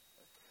make a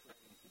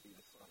claim to be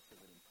the site of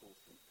an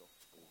important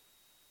gospel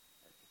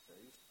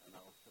episode, and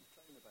I'll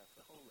complain about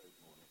the whole load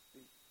more next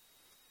week,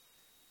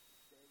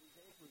 there is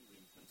every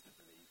reason to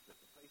believe that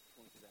the place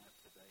pointed out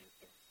today as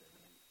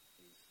Gethsemane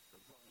is the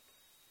right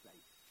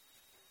place.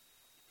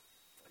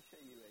 I'll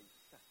show you a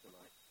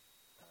satellite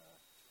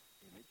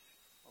image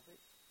of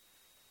it.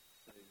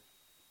 So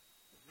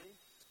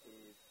this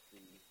is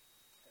the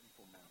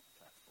Temple Mount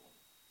platform.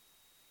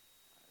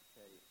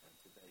 Okay, and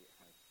today it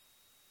has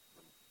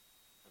the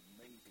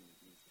amazingly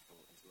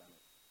beautiful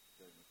Islamic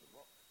dome of the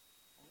rock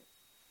on it.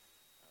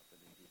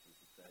 But in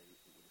Jesus' day,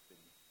 it would have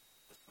been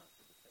the site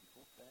of the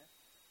temple there.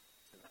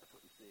 So that's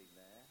what you're seeing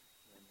there.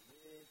 And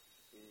this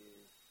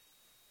is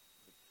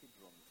the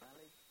Kidron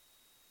Valley.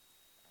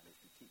 And if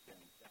you keep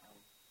going down,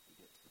 you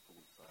get to the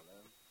pool of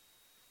Siloam.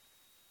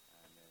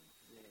 And then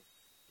this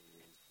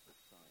is the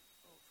site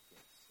of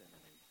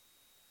Gethsemane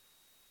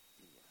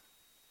here.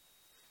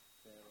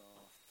 There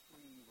are 3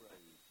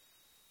 roads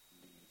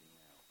leading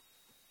out.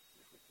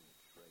 If we can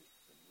trace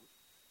them.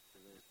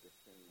 So there's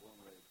Gethsemane. One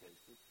road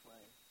goes this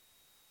way,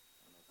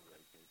 another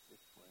road goes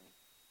this way,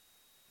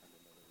 and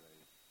another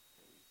road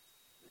goes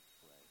this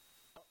way,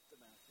 up the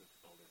Mount of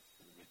Olives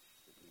to the ridge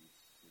that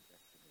leads to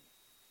Bethany.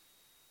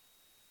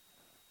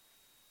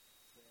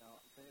 They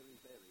are very,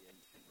 very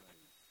ancient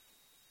roads.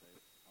 So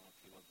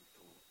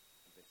archaeological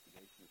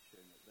investigation has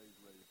shown that those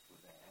roads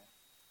were there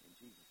in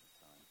Jesus'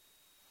 time.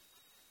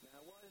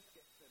 Now, why is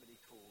Gethsemane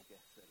called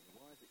Gethsemane?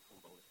 Why is it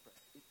called Olive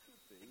Press? It could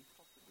be,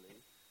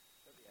 possibly,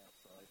 at the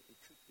outside, it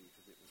could be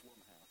because it was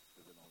one house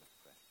with an olive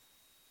press.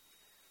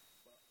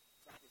 But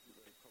that isn't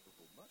very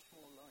probable. Much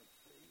more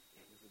likely,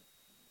 it was a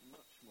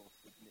much more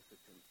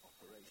significant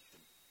operation.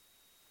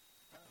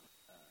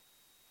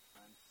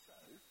 And so,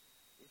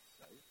 if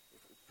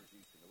it was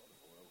producing a lot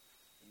of oil,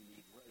 you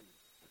need roads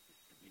for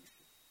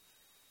distribution.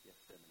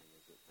 Gethsemane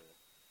is at the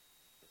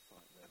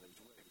site where those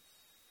roads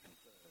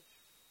converge.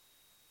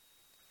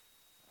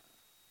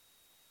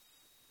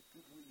 A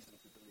good reason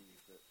to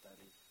believe that that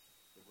is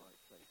the right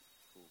place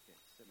for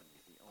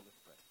Gethsemane, the olive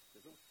press.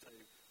 There's also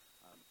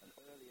an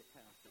early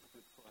account of a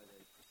Good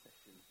Friday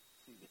procession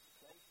to this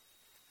place,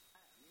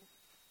 and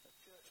a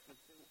church was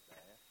built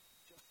there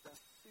just as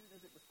soon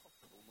as it was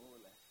possible, more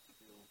or less, to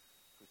build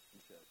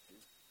Christian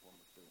churches. One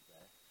was built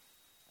there.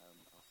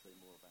 I'll say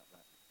more about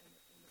that in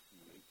a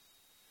few weeks.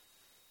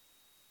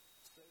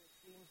 So it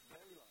seems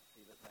very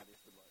likely that that is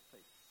the right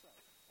place. So,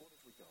 what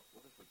have we got?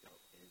 What have we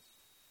got is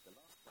the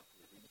Last Supper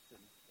is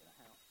eaten in a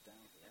house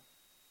down here,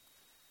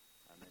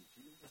 and then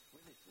Jesus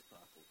with his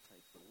disciples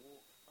takes a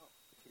walk up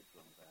the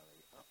Kidron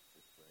Valley, up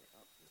this way,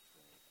 up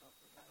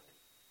the valley,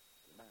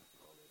 to the Mount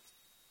of Olives,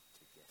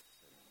 to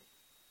Gethsemane.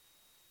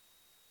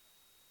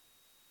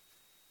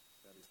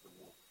 That is the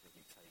walk that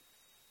he takes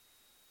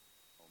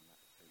on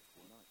that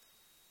fateful night.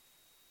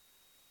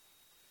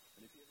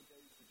 And if you ever go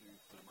to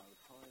Jerusalem, I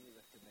would highly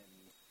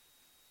recommend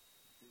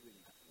doing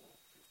that walk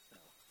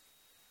yourself,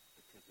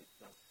 because it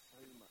does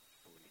so much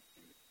for you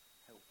to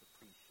help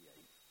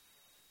appreciate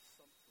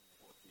something of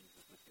what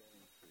Jesus was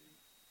going through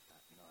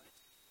that night.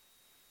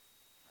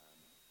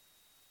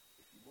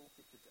 If you walk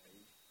it today,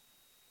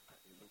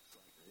 it looks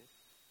like this.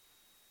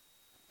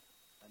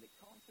 And it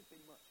can't have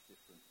been much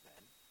different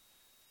then.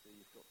 So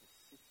you've got the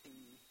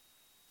city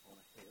on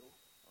a hill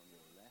on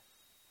your left,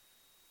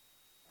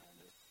 and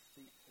a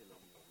steep hill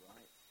on your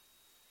right,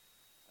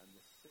 and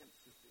the sense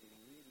of being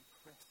really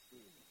pressed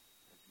in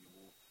as you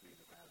walk through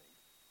the valley.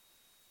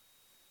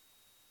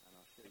 And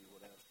I'll show you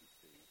what else you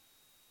see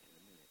in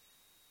a minute.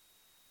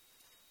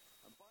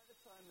 And by the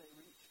time they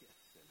reach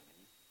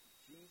Gethsemane,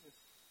 Jesus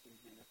is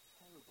in a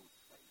terrible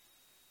state.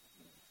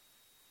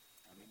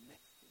 I mean,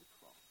 next to the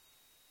cross.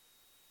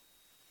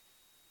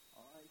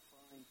 I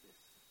find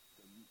this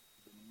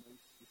the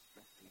most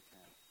distressing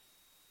account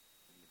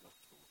in the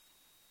Gospels.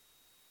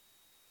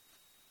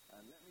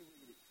 And let me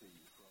read it to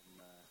you from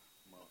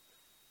Mark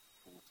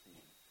 14.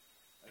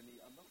 Only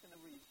I'm not going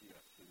to read to you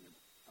actually.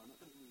 I'm not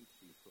going to read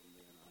to you from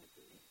the NIV.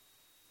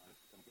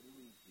 I'm going to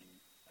read you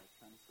a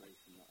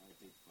translation that I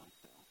did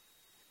myself.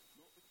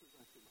 Not because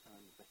I think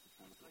I'm a better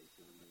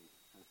translator than the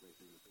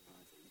translators of the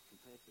NIV.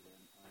 Compared to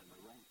them, I am a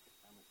rank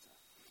amateur.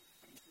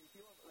 You see, if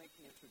you're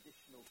making a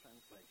traditional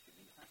translation,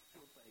 you have to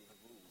obey the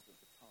rules of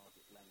the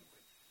target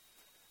language.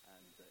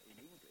 And in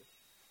English,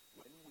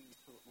 when we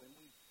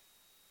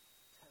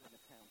tell an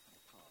account of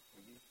the past,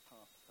 we use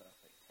past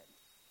perfect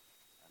tense.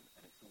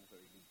 And it's all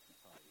very neat and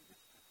tidy.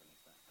 This happens,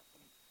 that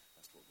happens.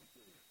 That's what we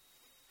do.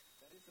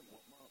 That isn't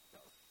what Mark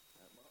does.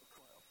 Mark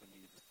quite often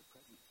uses the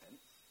present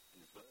tense.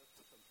 His verbs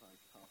are sometimes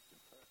past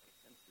and perfect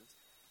tenses.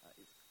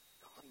 It's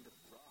kind of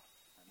rough.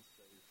 And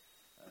so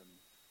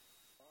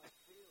I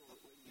feel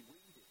that when you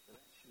read it, that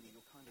actually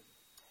you're kind of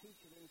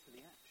taken into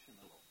the action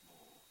a lot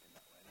more in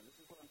that way. And this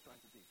is what I'm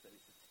trying to do. So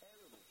it's a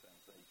terrible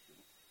translation,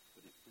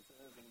 but it's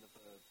preserving the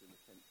verbs in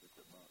the tenses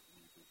that Mark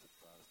uses as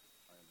far as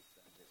I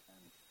understand it,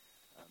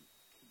 and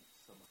keeps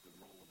some of the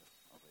rawness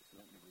of it. So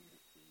let me read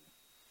it to you.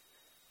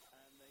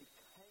 And they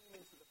came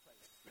into the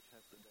place which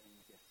has the name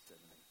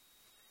Gethsemane.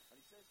 And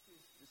he says to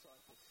his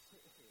disciples,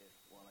 sit here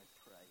while I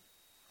pray.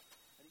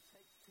 And he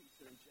takes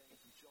Peter and James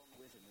and John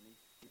with him, and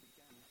he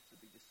began to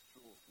be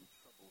distraught and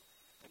troubled.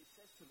 And he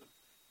says to them,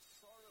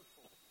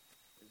 sorrowful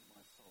is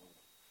my soul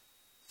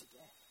to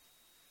death.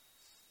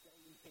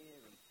 Stay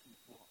here and keep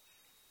watch.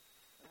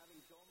 And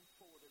having gone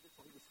forward a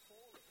little, he was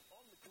falling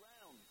on the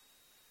ground.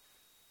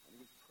 And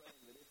he was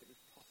praying that if it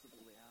is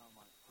possible, the hour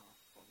might pass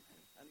from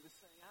him. And he was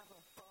saying, Abba,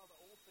 Father,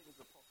 all things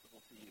are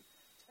possible to you.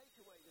 Take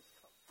away this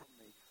cup from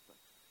me, but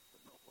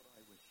not what I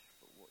wish,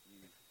 but what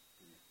you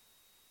do.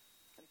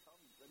 And he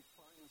comes and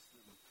finds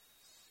them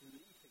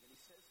sleeping. And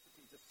he says to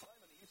Peter,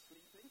 Simon, are you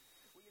sleeping?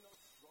 Were you not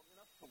strong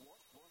enough to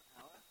watch 1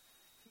 hour?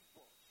 Keep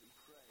watch and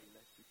pray,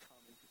 lest you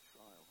come into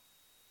trial.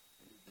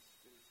 Indeed, the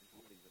spirit is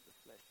willing, but the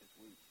flesh is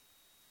weak.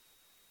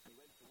 And he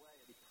went away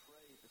and he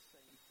prayed the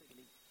same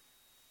thing.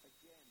 And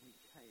again he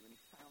came and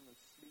he found them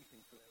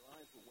sleeping, for their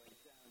eyes were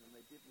weighed down, and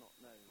they did not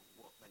know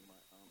what they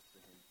might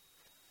answer him.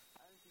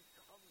 And he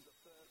comes a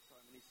third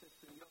time and he says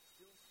to them, you're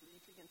still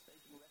sleeping and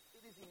taking rest?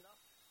 It is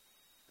enough.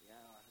 The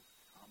hour has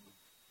come.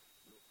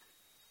 Look,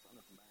 Son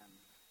of Man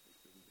is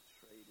being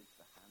betrayed into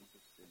the hands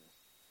of sinners.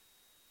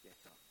 Get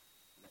up,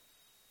 let's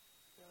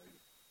go.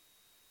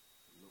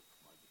 Look,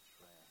 my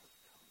betrayer has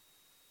come.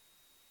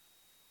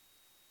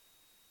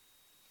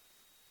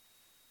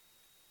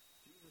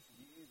 Jesus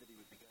knew that he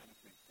would be going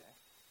to his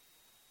death,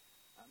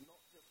 and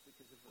not just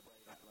because of the way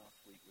that last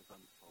week was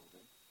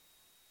unfolding.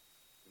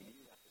 He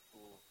knew that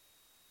before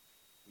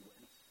he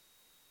went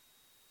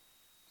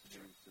to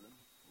Jerusalem,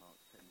 Mark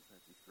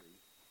 10:33.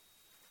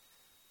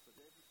 But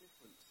there's a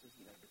difference,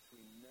 isn't there,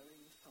 between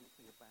knowing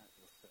something about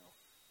yourself,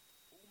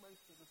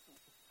 almost as a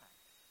sort of fact,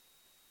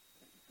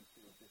 that you can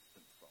feel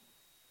distant from,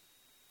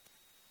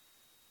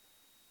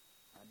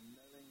 and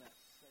knowing that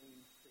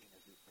same thing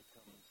as it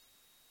becomes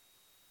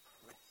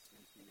pressed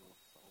into your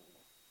soul.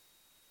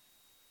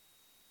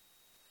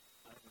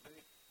 I have a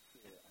very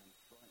clear and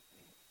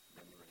frightening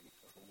memory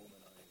of a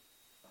woman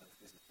I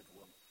visited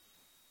once,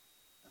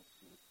 and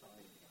she was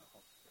dying in a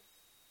hospice.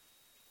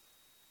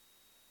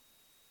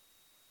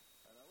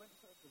 And I went,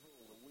 first of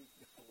all, a week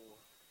before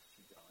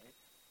she died.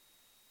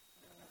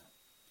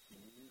 She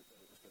knew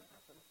that it was going to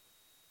happen,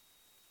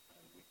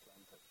 and we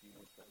planned her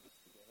funeral service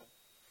together,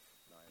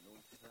 and I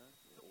anointed her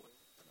with oil,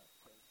 and I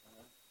prayed for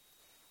her,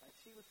 and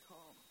she was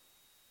calm.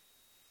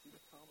 She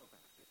was calm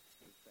about it.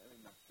 She was very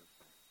matter of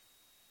fact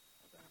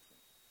about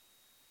it.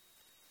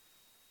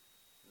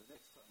 The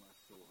next time I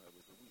saw her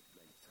was a week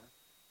later.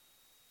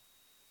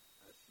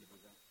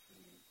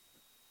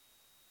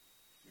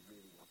 She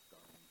really was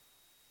dying.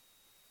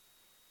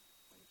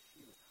 And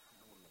she was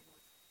howling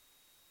with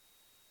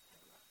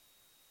terror.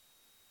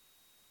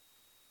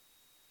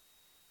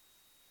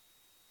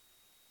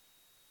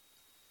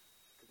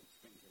 She couldn't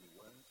speak any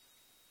words.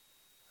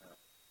 Her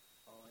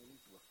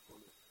eyes were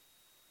full of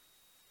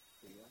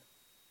fear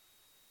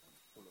and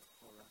full of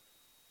horror.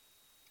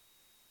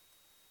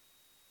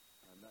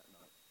 And that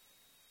night,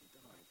 she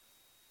died.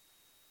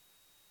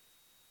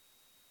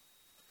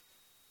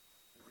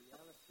 The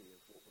reality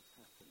of what was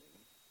happening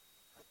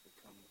had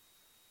become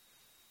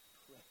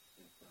pressed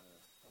into her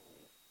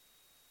soul.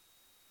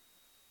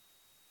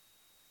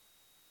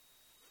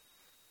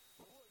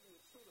 Well, what you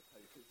would sort of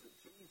hope is that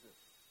Jesus,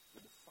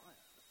 the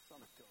Messiah, the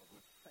Son of God,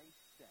 would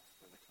face death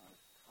with a kind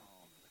of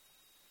calmness,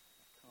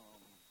 a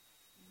calm,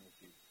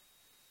 measured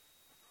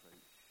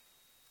approach.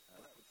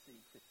 That would seem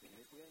fitting.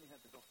 If we only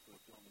had the Gospel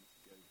of John to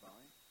go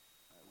by,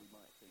 we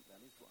might think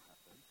that is what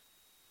happened.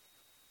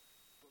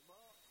 But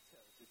Mark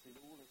tells us in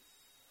all its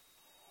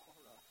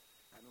horror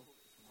and all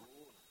its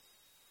rawness.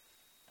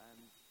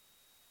 And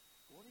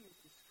what he is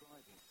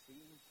describing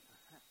seems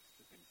perhaps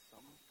to be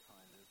some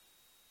kind of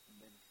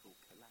mental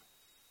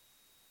collapse.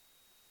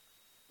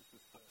 This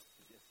was first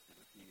suggested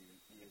a few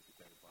years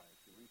ago by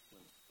a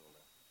Jerusalem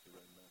scholar,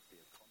 Jerome Murphy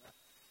O'Connor,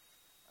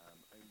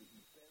 only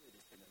he buried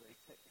it in a very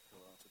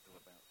technical article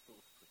about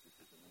source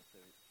criticism, and so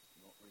it's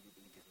not really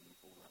been given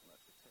all that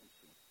much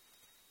attention.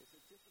 It's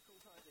a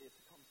difficult idea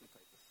to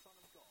contemplate the Son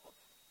of God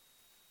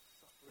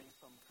suffering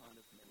some kind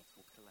of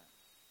mental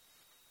collapse.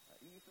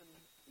 Even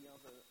the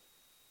other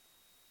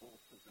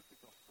authors of the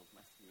Gospels,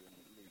 Matthew and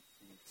Luke,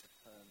 seem to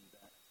tone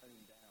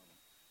down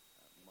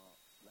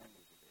Mark's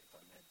language a bit, if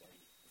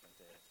I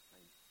dare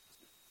say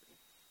specifically.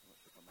 I'm not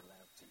sure if I'm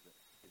allowed to, but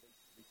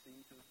they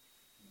seem to have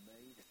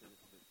made it a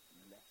little bit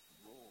less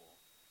raw.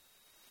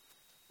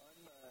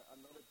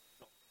 I'm not a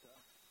doctor,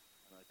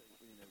 and I don't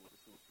really know what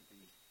this ought to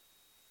be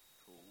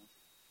called,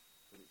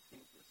 but it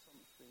seems that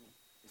something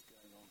is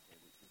going on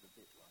here which is a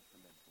bit like a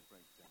mental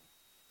breakdown.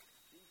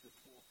 Jesus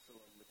walks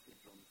along the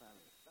Kidron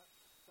Valley.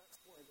 That's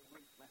why the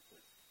route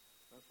matters.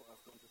 That's why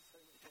I've gone to so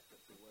much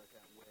effort to work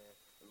out where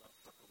the Last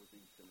Supper was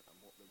eaten and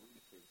what the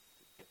route is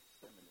to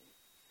Gethsemane.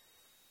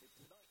 It's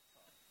night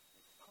time.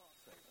 It's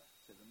Passover,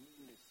 so the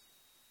moon is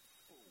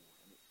full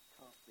and it's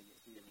casting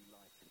its eerie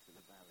light into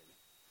the valley.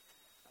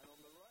 And on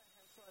the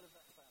right-hand side of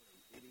that valley,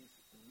 it is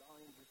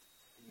lined with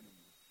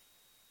tombs.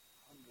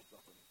 Hundreds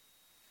of them.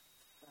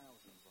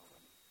 Thousands of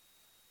them.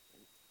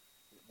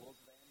 It was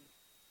then,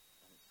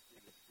 and it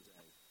still is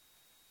today.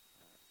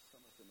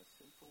 Some of them are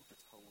simple,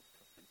 just holes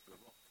cut into a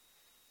rock.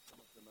 Some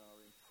of them are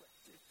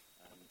impressive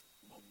and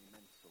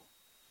monumental.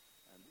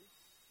 And this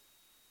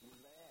was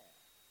there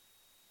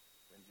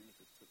when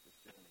Jesus took this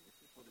journey. This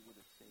is what he would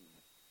have seen.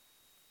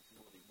 This is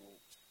what he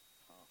walked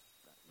past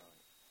that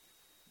night.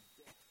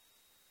 Death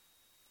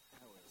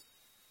towers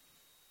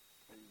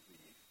over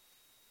you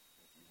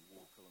as you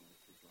walk along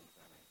the Kidron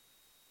Valley.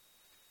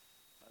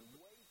 And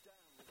weighed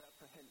down with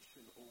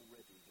apprehension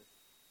already,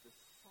 the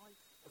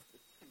sight of the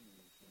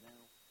tombs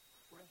now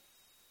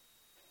pressed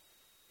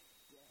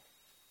death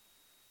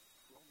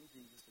from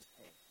Jesus'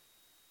 head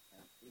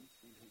and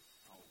into his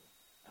soul.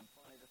 And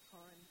by the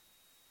time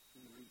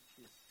he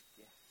reaches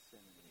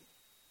Gethsemane,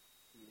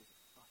 he is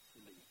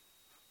utterly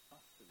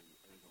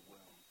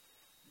overwhelmed.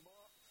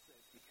 Mark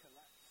says he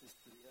collapses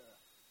to the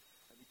earth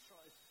and he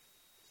tries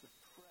to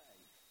pray,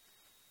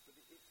 but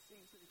it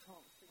seems that he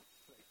can't think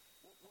straight.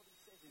 What he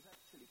says is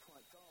actually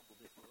quite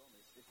garbled, if we're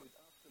honest. If we'd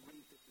asked to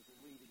read this as a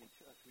reading in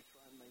church, we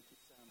try and make it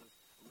sound as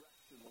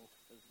rational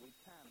as we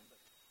can.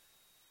 But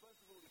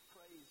first of all, he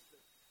prays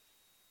that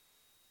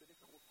if it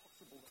were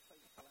possible, the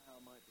fateful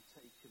hour might be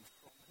taken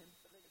from him.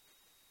 But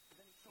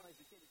then he tries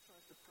again. He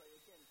tries to pray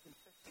again,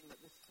 confessing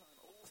that this time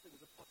all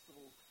things are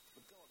possible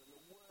for God. And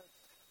the words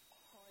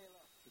pile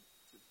up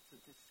to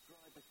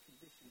describe his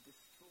condition: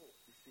 distraught,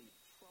 deceived,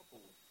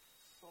 troubled,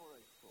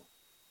 sorrowful.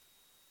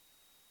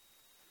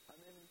 And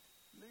then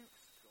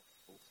Luke's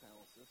Gospel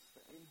tells us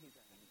that in his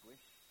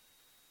anguish,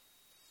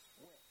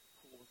 sweat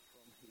pours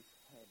from his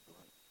head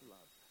like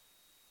blood.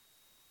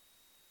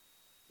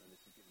 Now this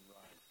has given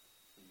rise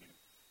to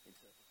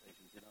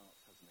interpretations in art,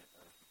 hasn't it,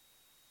 of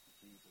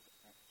Jesus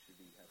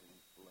actually having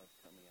blood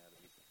coming out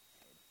of his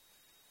head.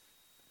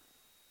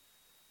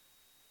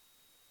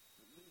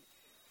 But Luke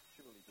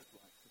surely just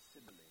likes a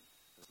simile,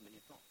 doesn't he?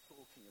 He's not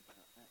talking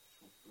about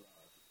actual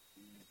blood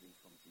oozing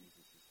from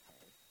Jesus'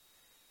 head.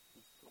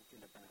 He's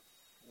talking about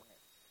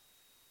sweat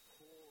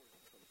pouring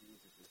from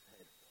Jesus'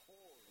 head,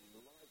 pouring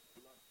like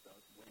blood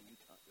does when you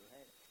cut your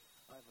head.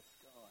 I have a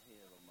scar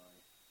here on my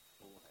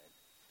forehead.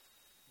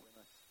 When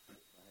I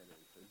split my head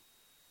open,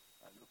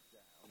 I looked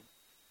down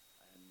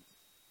and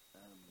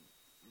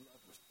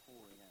blood was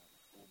pouring out,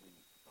 forming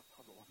a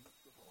puddle on the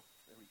floor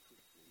very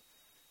quickly.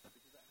 And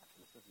because that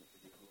happens, doesn't it?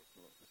 Because you have lots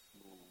and lots of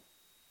small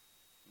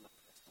blood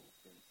vessels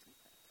densely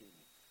packed in.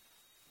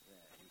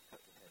 There, you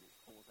cut your head, it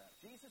pours out.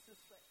 Jesus'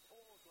 sweat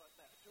pours like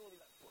that. Surely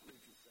that's what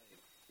Luke is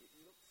saying. It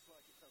looks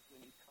like it does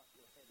when you cut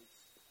your head.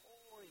 It's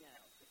pouring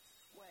out. It's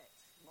sweat,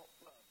 not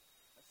blood.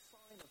 A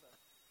sign of an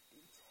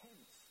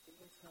intense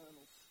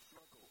internal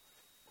struggle,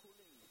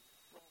 pulling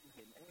from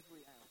him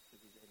every ounce of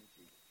his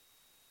energy.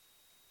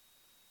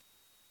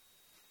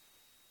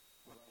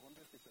 Well, I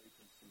wonder if this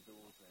opens some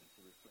doors then to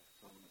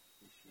reflect on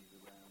issues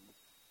around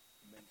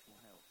mental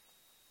health.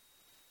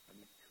 I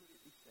mean, could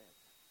it be said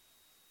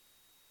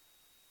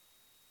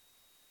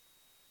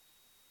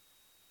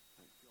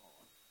that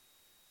God,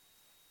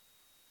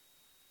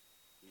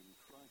 in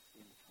Christ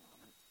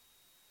incarnate,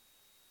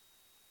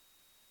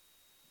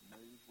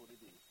 knows what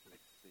it is to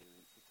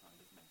experience a kind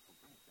of mental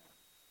breakdown?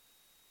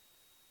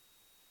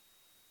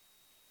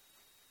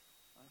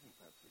 I think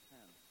perhaps we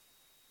can.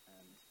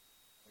 And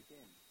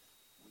again,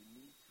 we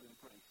need to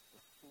embrace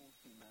the full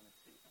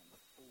humanity and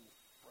the full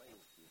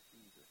frailty of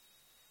Jesus.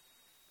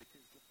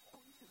 Because the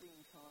point of the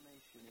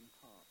incarnation in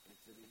part is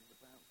that it is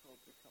about God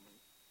becoming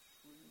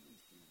truly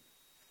human.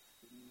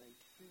 That he may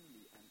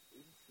truly and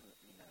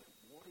intimately know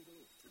what it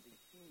is to be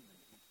human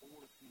in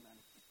all of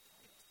humanity's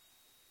chaos.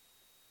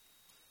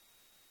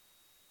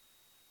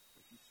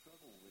 If you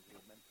struggle with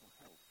your mental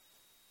health,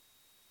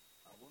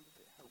 I wonder if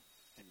it helps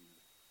to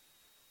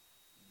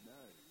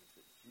know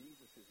that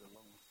Jesus is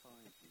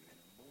alongside you in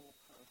a more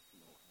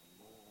personal and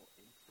more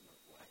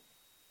intimate way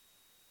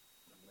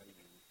than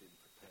maybe we've been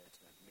prepared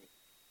to admit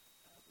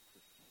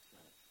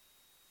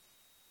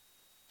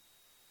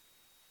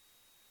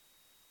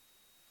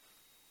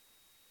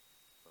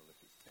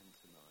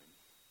to 9.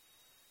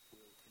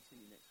 We'll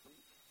continue next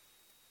week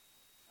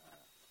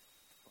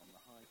from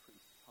the high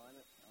priest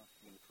Pilate,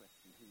 asking the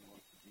question who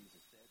wanted Jesus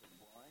dead and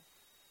why,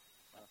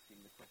 asking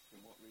the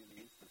question what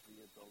really is the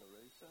Via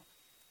Dolorosa,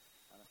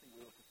 and I think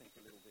we ought to think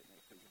a little bit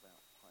next week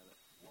about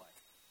Pilate's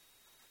wife.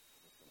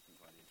 There's something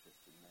quite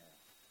interesting there.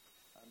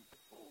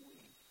 Before we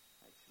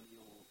actually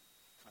all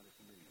kind of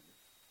move,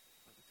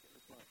 I'll just get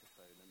this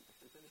microphone, and if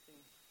there's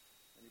anything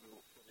anybody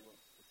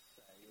wants to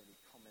say, any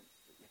comments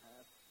that you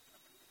have,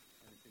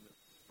 anything that's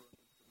sprung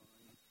to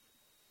mind,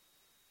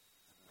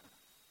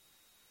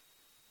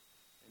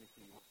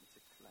 anything you want me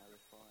to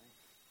clarify,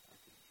 I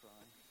could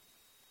try.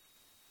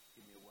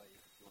 Give me a wave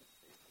if you want to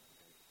say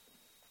something.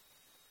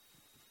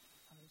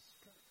 I was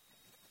struck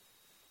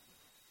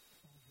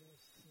by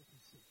verse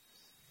 36.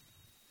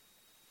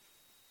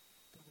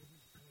 God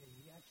is praying.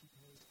 He actually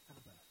prays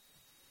Abba.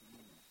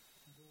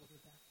 And all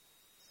of that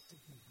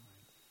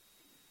signified.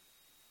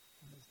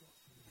 And there's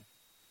lots of that.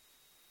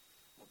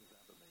 What does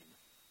Abba mean?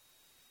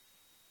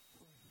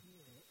 Well,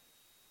 here,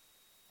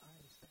 I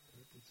understand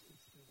that it's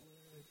the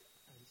word,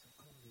 as it's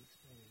commonly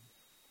explained,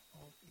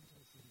 of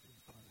intimacy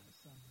between Father and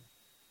Son.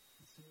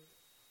 And so,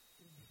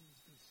 in his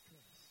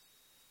distress,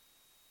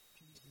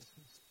 Jesus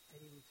was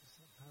able to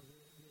somehow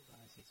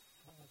realize his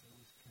Father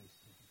was close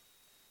to him.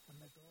 And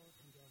the God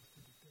who'd asked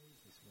him to go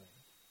this way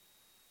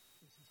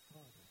was his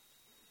Father.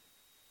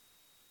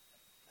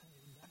 And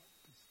in that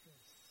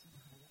distress,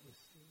 somehow that was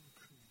still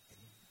true to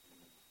him.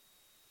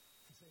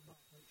 And so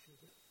Mark makes sure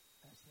that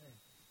that's there.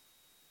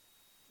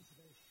 It's a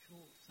very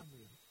short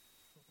summary of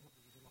what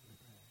probably was a longer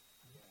prayer.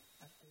 And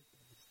at open,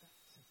 it's that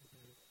second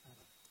word of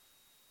Abba.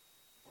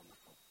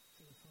 Wonderful.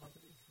 So the Father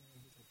is there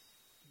with us,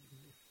 even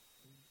if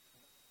we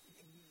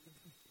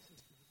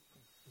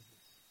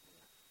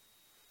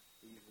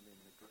even in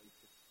the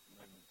greatest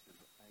moments of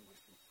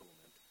anguish and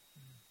torment,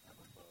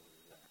 Abba Father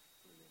is there.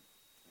 Brilliant.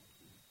 Thank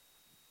you.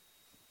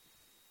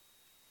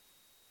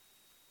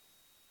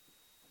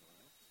 Anyone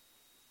else?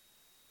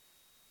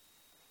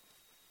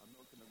 I'm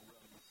not going to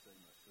run so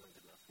much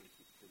over last week.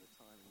 It's been a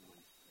timing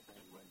week. It's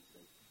only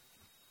Wednesday.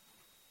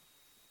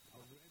 I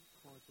read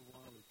quite a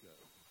while ago,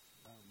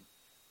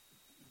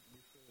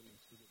 referring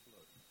to the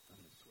blood and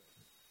the sweat,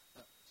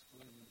 that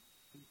when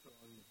people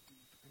are in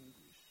deep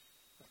anguish,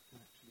 that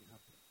can actually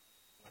happen.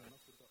 I'm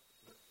not a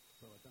doctor,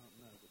 so I don't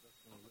know, but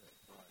that's what I read.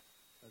 Right.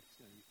 That's,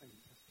 it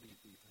has to be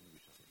deep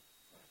anguish, I think.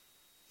 Right.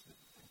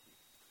 Thank you.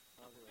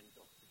 Are there any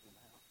doctors in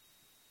the house?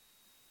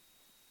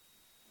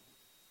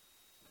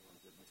 No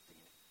one's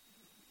admitting it.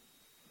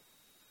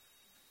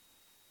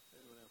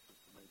 Anyone else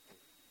wants to make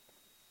it?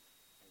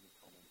 Any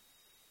comments?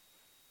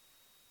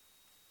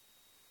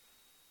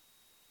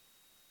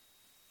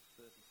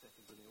 30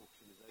 seconds and the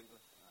auction is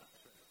over.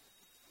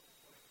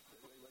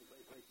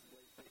 Wait.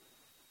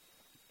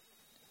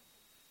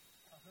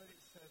 I heard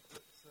it said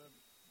that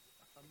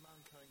a man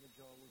carrying a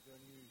jar would be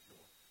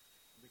unusual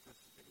because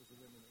it was the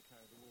women that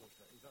carried the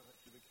water. Is that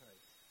actually the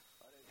case?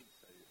 I don't think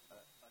so.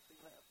 I think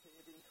that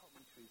appeared in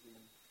commentaries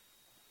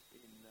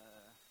in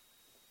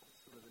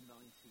sort of the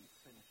 19th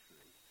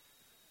century,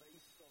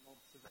 based on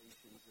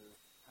observations of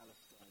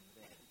Palestine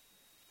then.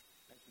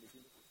 Actually, if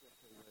you look at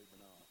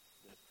Greco-Roman art,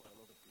 there's quite a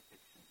lot of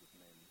depictions of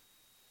men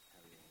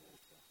carrying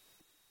water.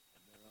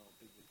 And there are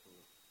biblical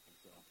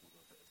examples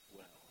of it as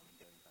well. I mean,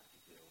 going back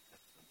into the Old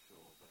Testament, I'm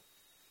sure, but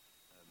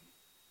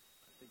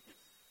I think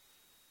it's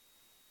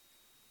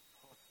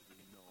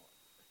possibly not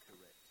a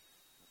correct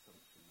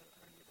assumption that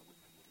only the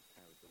women would have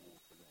carried the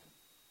water then,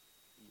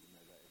 even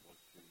though that it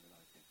was true in the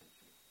 19th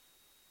century.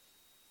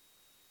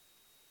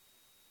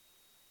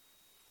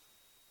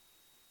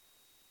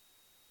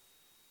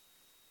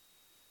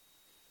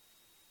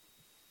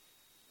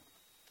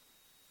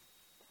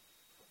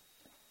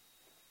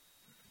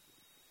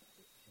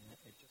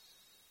 It just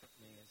struck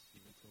me as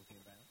you were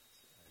talking about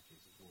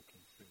Jesus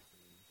walking through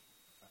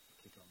the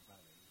Kidron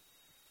Valley.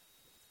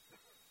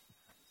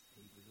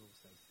 He was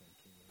also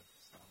thinking of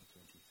Psalm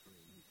 23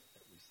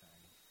 that we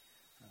sang.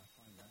 And I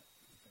find that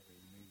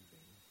very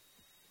moving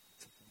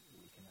to think that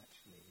we can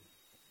actually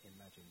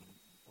imagine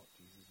what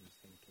Jesus was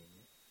thinking.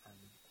 And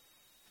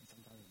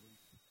sometimes we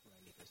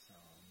pray the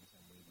Psalms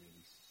and we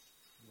really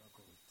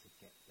struggle to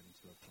get them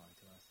to apply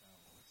to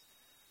ourselves.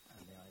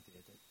 And the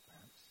idea that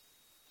perhaps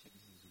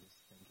Jesus was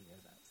thinking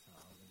of that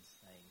psalm and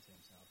saying to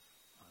himself,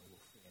 I will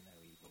fear no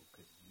evil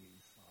because you,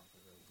 Father,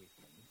 are with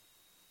me,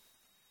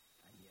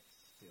 and yet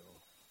still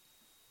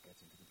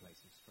getting to the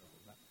place of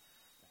struggle. That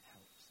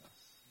helps us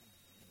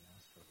in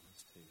our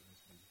struggles too,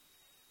 as we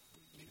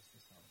use the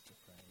psalms to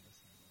pray in the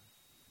same way.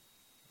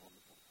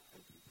 Wonderful.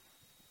 Thank you.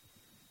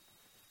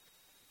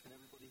 Can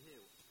everybody hear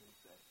what's being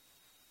said?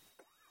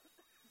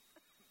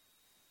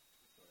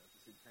 Sorry, I've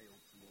just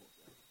inhaled some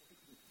water.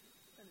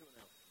 Anyone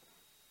else?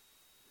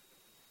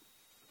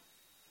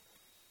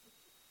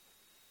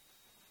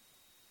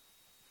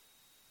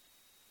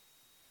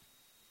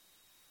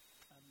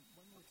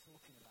 When we're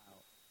talking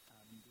about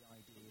the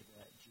idea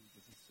that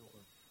Jesus is sort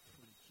of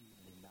fully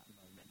human in that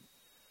moment,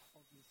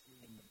 obviously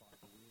in the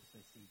Bible we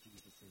also see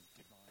Jesus as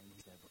divine.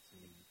 He's able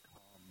to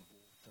calm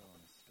water on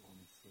a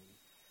stormy sea.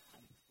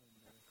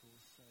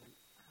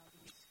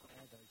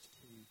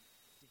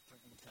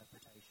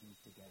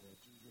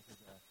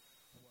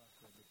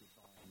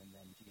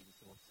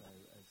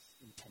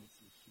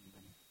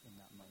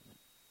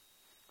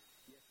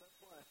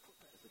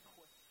 that as a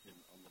question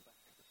on the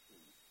back of the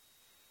sheet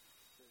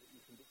so that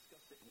you can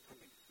discuss it in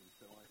groups and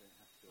so I don't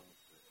have to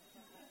answer it.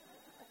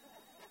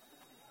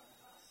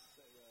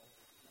 So,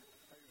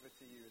 over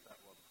to you with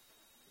that one.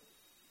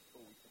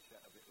 Or we can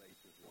chat a bit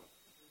later as well.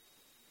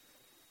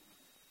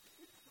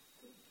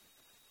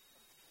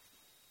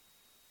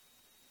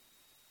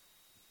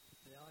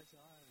 The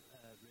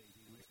Isaiah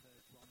reading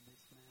refers to on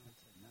this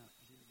mountain. Now,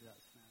 presumably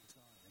that's Mount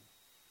Zion.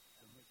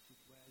 And where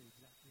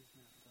exactly is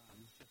Mount Zion?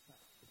 Is just that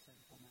the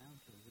Temple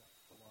Mount, or is that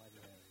a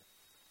wider area?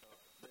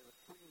 There are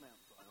 3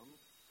 Mount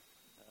Zions.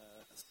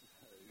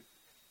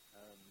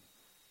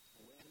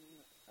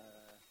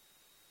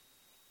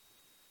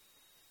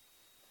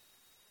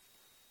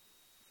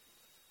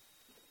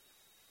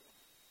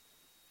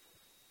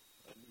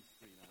 At least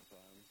 3 Mount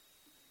Zions.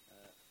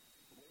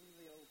 When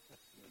the Old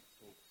Testament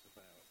talks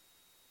about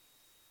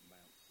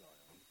Mount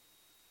Zion,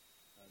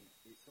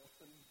 it's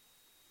often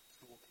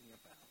talking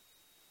about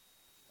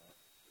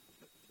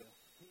the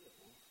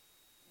hill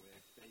where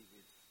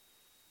David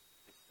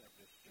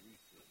established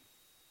Jerusalem.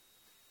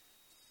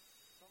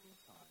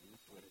 Sometimes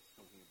when it's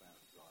talking about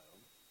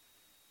Zion,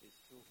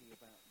 it's talking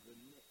about the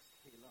next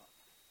hill up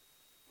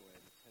where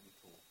the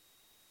temple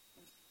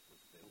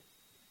was built.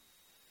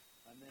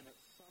 And then at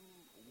some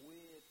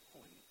weird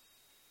point,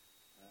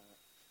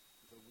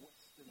 the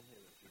western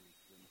hill of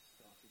Jerusalem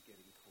started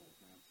getting called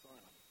Mount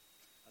Zion.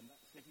 And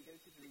that's, if you go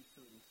to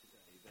Jerusalem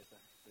today, there's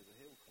a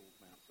hill called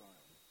Mount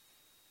Zion.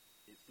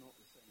 It's not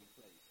the same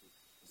place as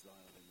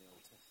Zion in the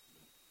Old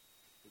Testament.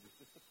 It was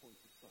just a point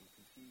of some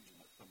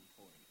confusion at some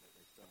point that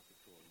they started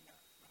calling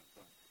that Mount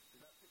Zion. So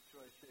that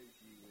picture I showed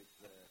you with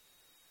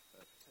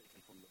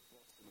taken from the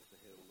bottom of the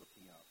hill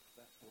looking up,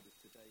 that's what is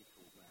today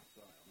called Mount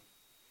Zion.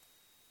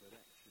 But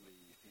actually,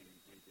 if you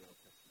read the Old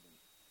Testament,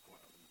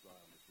 quite often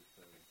Zion is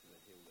referring to the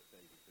hill that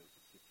David built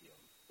a city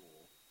on,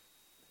 or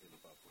the hill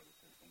above where the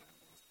Temple Mount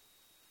was.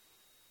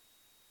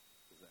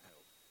 Does that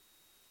help?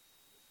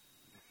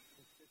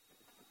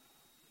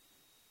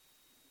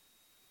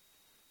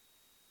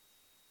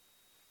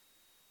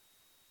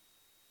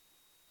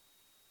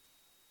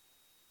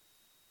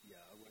 Yeah,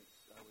 I won't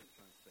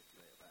try and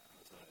speculate about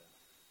Isaiah.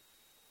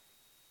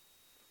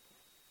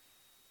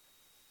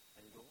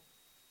 Any more?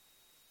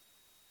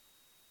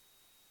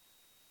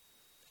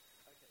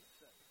 Okay,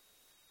 so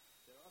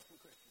there are some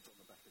questions on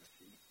the back of the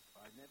sheet.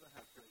 I never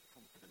have great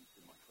confidence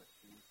in my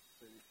questions,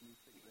 so if you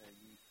think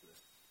they're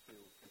useless,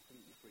 feel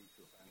completely free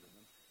to abandon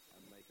them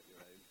and make up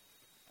your own.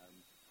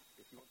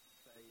 If you want to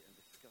stay and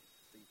discuss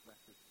these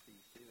matters,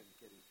 please do, and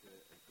get into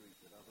a group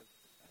with others.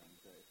 And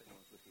if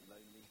anyone's looking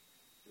lonely,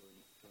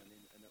 join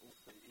in. And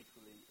also,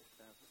 equally, if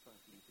now's the time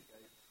for you to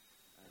go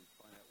and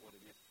find out what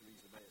it is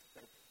Theresa may have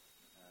said,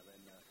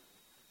 then